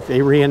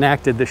 They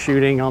reenacted the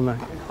shooting on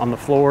the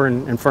floor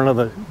in front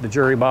of the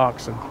jury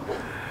box. And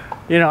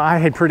you know, I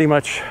had pretty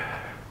much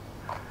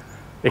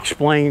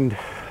explained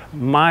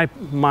my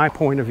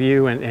point of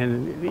view,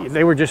 and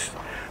they were just,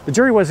 the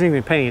jury wasn't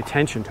even paying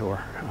attention to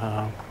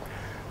her.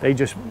 They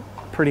just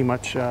pretty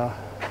much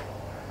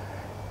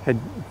had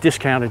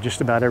discounted just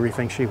about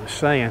everything she was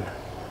saying.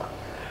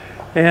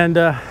 And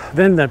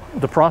then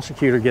the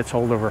prosecutor gets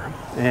hold of her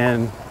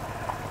and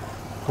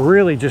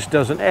really just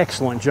does an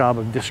excellent job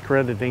of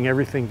discrediting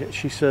everything that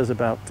she says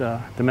about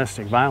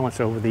domestic violence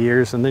over the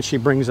years. And then she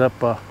brings up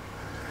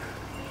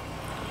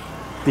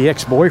the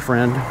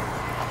ex-boyfriend.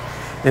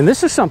 And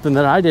this is something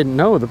that I didn't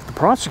know. The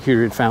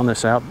prosecutor had found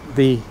this out.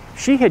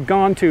 She had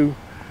gone to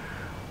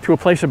a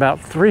place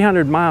about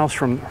 300 miles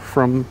from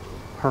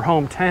her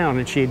hometown,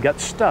 and she had got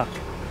stuck.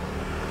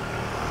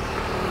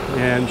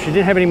 And she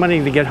didn't have any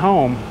money to get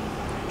home.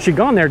 She'd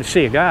gone there to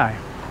see a guy.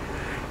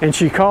 And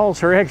she calls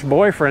her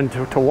ex-boyfriend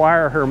to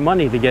wire her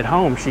money to get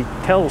home. She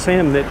tells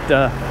him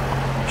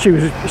that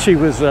she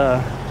was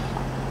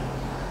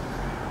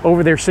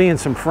over there seeing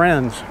some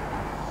friends.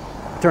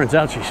 Turns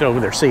out she's over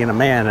there seeing a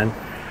man. And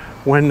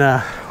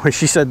when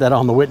she said that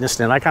on the witness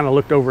stand, I kind of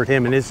looked over at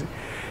him, and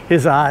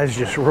his eyes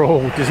just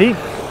rolled, because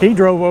he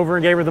drove over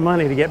and gave her the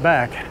money to get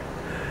back.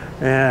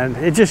 And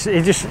it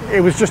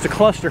was just a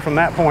cluster from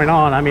that point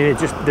on. I mean,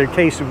 their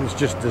case was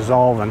just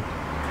dissolving.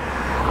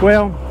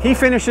 Well, he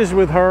finishes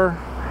with her,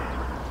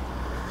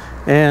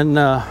 and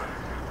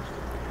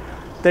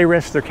they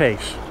rest their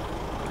case.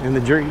 And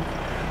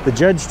the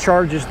judge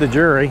charges the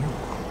jury,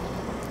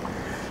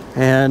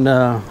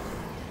 and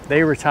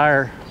they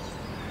retire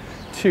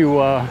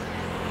to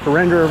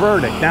render a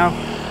verdict. Now,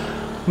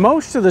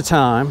 most of the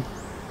time,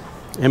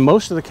 in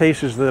most of the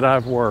cases that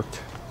I've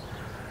worked,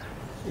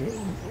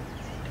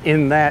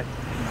 in that,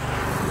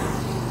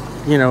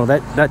 you know,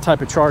 that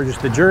type of charges,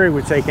 the jury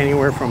would take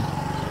anywhere from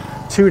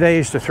 2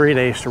 days to 3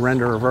 days to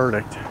render a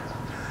verdict.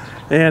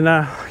 And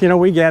you know,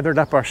 we gathered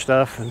up our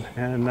stuff,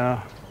 and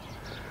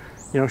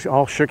you know,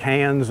 all shook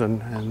hands,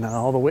 and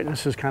all the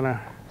witnesses kind of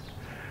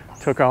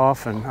took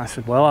off. And I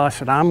said,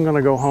 I'm going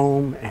to go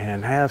home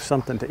and have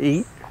something to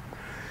eat.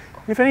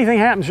 If anything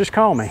happens, just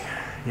call me.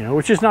 You know,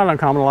 which is not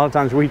uncommon. A lot of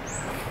times you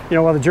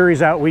know, while the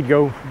jury's out, we'd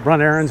go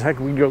run errands. Heck,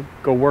 we'd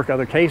go work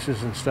other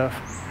cases and stuff.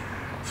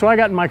 So I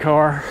got in my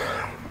car,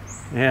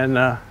 and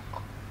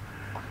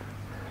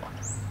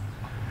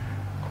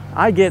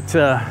I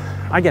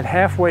get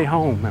halfway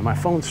home, and my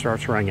phone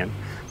starts ringing.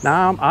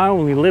 Now I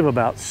only live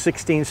about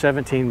 16,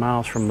 17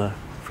 miles from the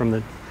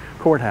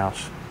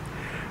courthouse.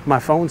 My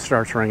phone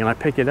starts ringing. I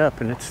pick it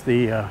up, and it's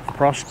the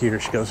prosecutor.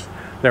 She goes,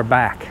 "They're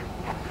back."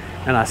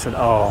 And I said,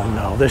 "Oh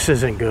no, this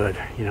isn't good.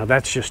 You know,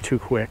 that's just too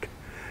quick."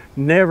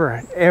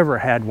 Never ever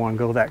had one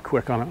go that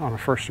quick on a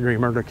first-degree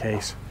murder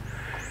case.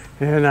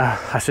 And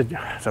I said,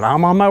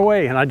 "I'm on my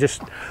way." And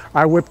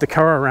I whipped the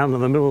car around in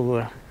the middle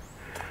of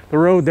the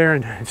road there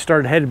and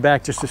started headed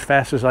back just as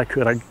fast as I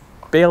could. I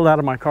bailed out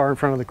of my car in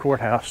front of the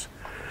courthouse,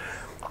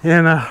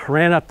 and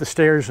ran up the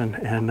stairs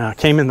and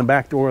came in the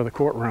back door of the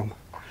courtroom.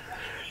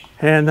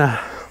 And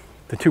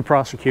the two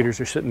prosecutors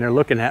are sitting there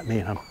looking at me,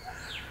 and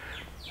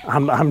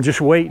I'm just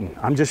waiting.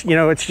 I'm just, you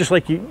know, it's just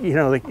like you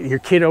know, like your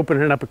kid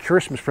opening up a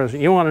Christmas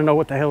present. You want to know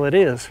what the hell it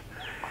is.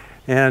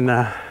 And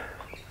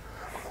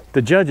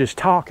the judge is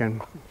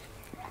talking,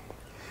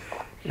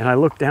 and I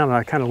looked down, and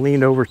I kind of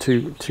leaned over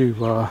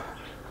to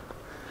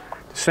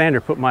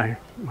Sandra, put my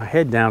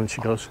head down, and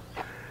she goes,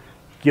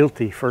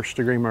 "Guilty,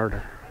 first-degree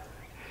murder."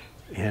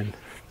 And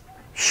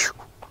shoo.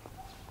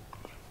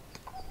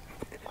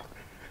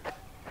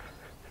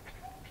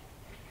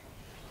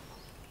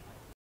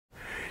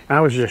 I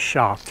was just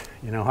shocked.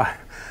 You know,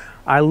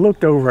 I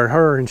looked over at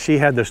her, and she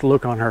had this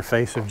look on her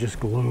face of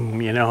just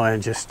gloom, you know,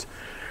 and just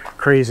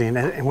crazy.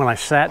 And when I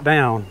sat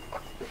down,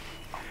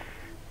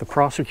 the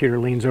prosecutor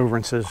leans over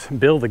and says,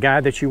 "Bill, the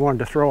guy that you wanted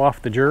to throw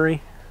off the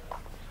jury?"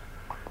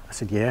 I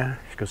said, "Yeah."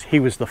 She goes, "He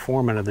was the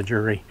foreman of the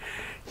jury.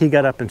 He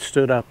got up and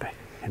stood up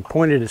and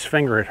pointed his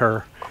finger at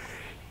her,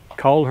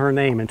 called her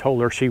name and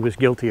told her she was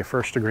guilty of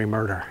first-degree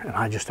murder." And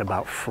I just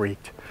about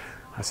freaked.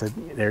 I said,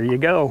 "There you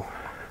go."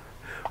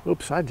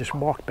 Oops, I just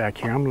walked back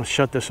here. I'm going to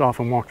shut this off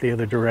and walk the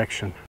other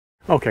direction.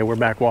 Okay, we're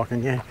back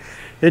walking. Yeah,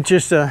 it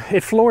just,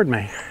 it floored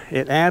me.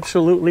 It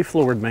absolutely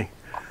floored me.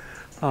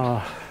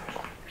 I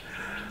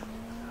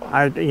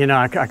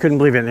couldn't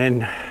believe it.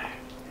 And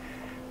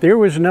there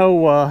was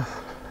no,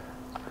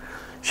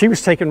 she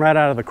was taken right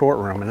out of the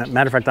courtroom. And as a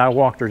matter of fact, I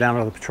walked her down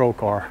to the patrol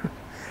car.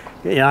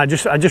 You know, I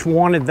just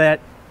wanted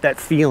that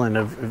feeling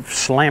of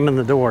slamming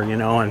the door, you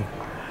know, and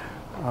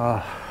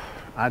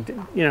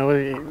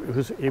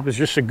it was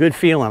just a good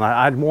feeling.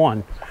 I'd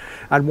won.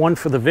 I'd won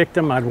for the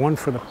victim. I'd won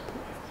for the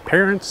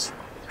parents.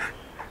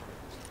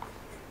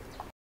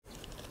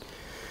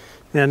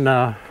 And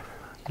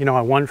you know,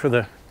 I won for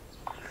the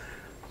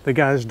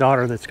guy's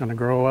daughter that's going to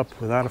grow up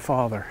without a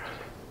father.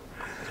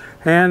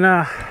 And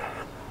I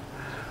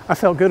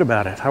felt good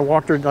about it. I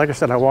walked her, like I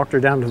said, I walked her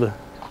down to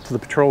the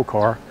patrol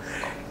car.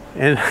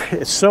 And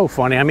it's so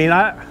funny. I mean,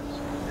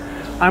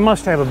 I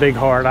must have a big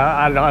heart.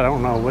 I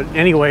don't know. But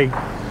anyway,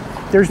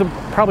 there's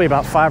probably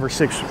about 5 or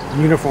 6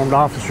 uniformed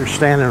officers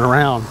standing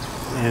around,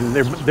 and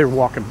they're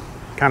walking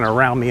kind of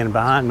around me and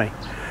behind me.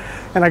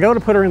 And I go to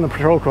put her in the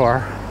patrol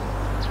car,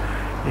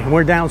 and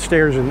we're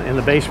downstairs in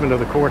the basement of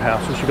the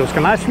courthouse. And she goes,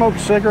 "Can I smoke a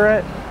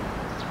cigarette?"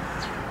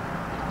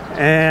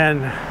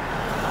 And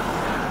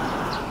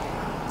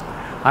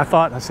I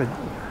said,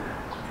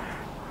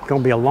 "It's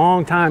going to be a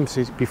long time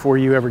before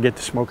you ever get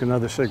to smoke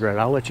another cigarette.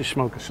 I'll let you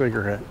smoke a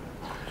cigarette."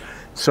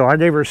 So I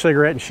gave her a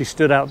cigarette, and she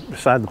stood out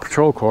beside the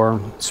patrol car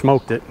and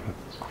smoked it,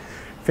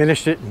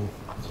 finished it, and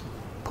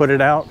put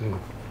it out, and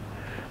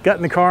got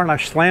in the car, and I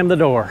slammed the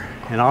door,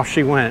 and off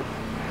she went.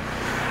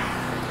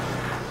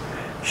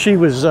 She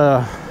was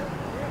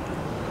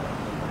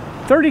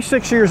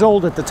 36 years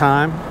old at the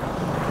time.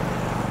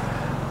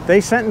 They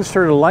sentenced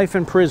her to life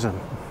in prison.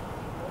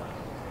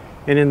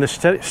 And in the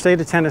state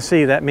of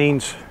Tennessee, that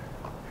means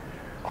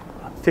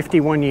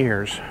 51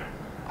 years.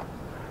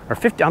 Or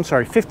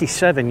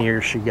 57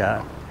 years she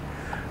got.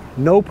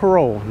 No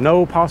parole,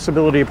 no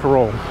possibility of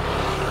parole.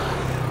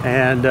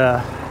 And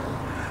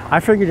I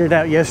figured it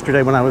out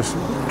yesterday when I was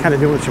kind of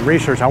doing some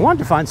research. I wanted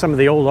to find some of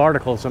the old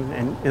articles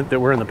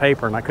that were in the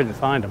paper, and I couldn't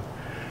find them.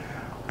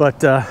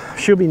 But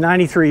she'll be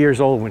 93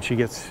 years old when she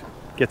gets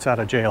out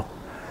of jail,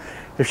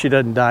 if she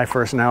doesn't die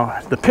first.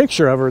 Now, the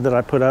picture of her that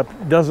I put up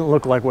doesn't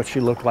look like what she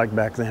looked like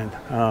back then.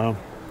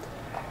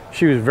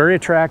 She was very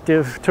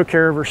attractive, took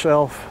care of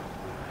herself.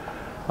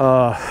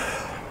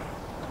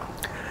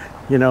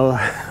 You know,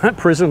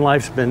 prison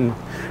life's been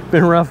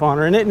rough on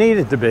her, and it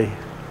needed to be.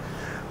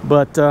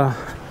 But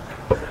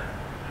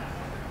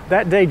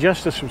that day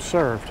justice was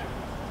served,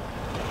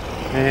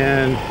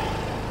 and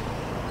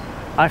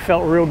I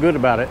felt real good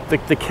about it.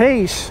 The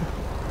case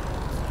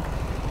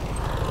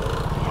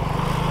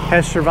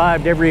has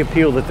survived every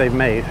appeal that they've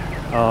made.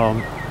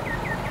 And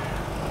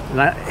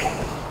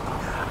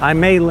I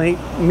may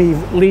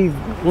leave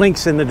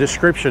links in the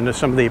description to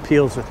some of the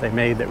appeals that they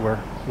made that were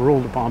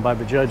ruled upon by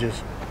the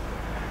judges.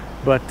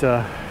 But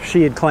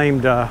she had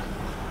claimed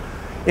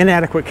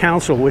inadequate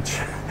counsel, which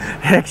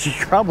heck, she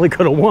probably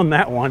could have won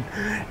that one.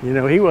 You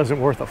know, he wasn't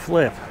worth a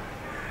flip.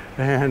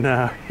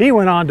 And he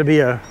went on to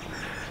be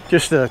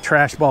just a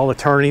trash ball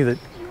attorney that,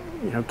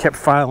 you know, kept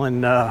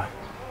filing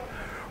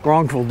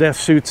wrongful death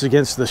suits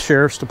against the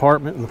sheriff's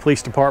department and the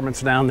police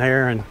departments down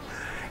there. And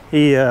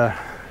he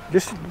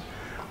just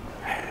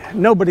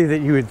nobody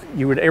that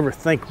you would ever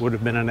think would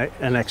have been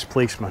an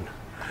ex-policeman.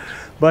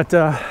 But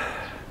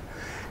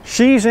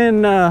she's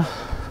in I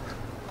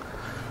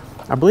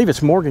believe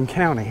it's Morgan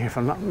County, if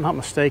I'm not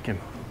mistaken,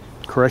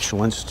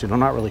 Correctional Institute. I'm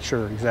not really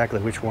sure exactly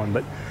which one,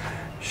 but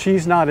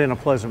she's not in a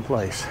pleasant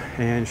place,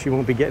 and she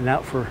won't be getting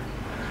out for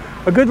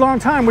a good long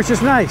time, which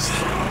is nice.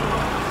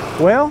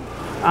 Well,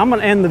 I'm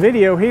going to end the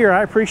video here.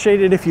 I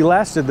appreciate it if you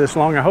lasted this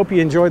long. I hope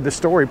you enjoyed the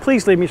story.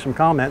 Please leave me some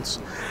comments.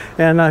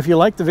 And if you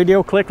like the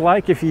video, click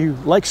like. If you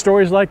like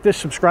stories like this,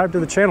 subscribe to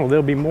the channel.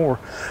 There'll be more.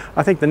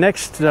 I think the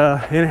next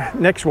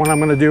one I'm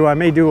going to do, I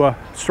may do a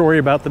story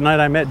about the night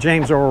I met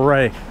James Earl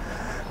Ray,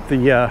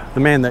 the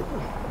man that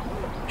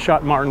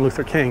shot Martin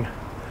Luther King.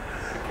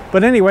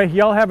 But anyway,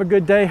 y'all have a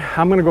good day.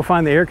 I'm going to go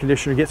find the air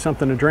conditioner, get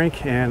something to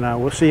drink, and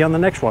we'll see you on the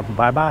next one.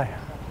 Bye-bye.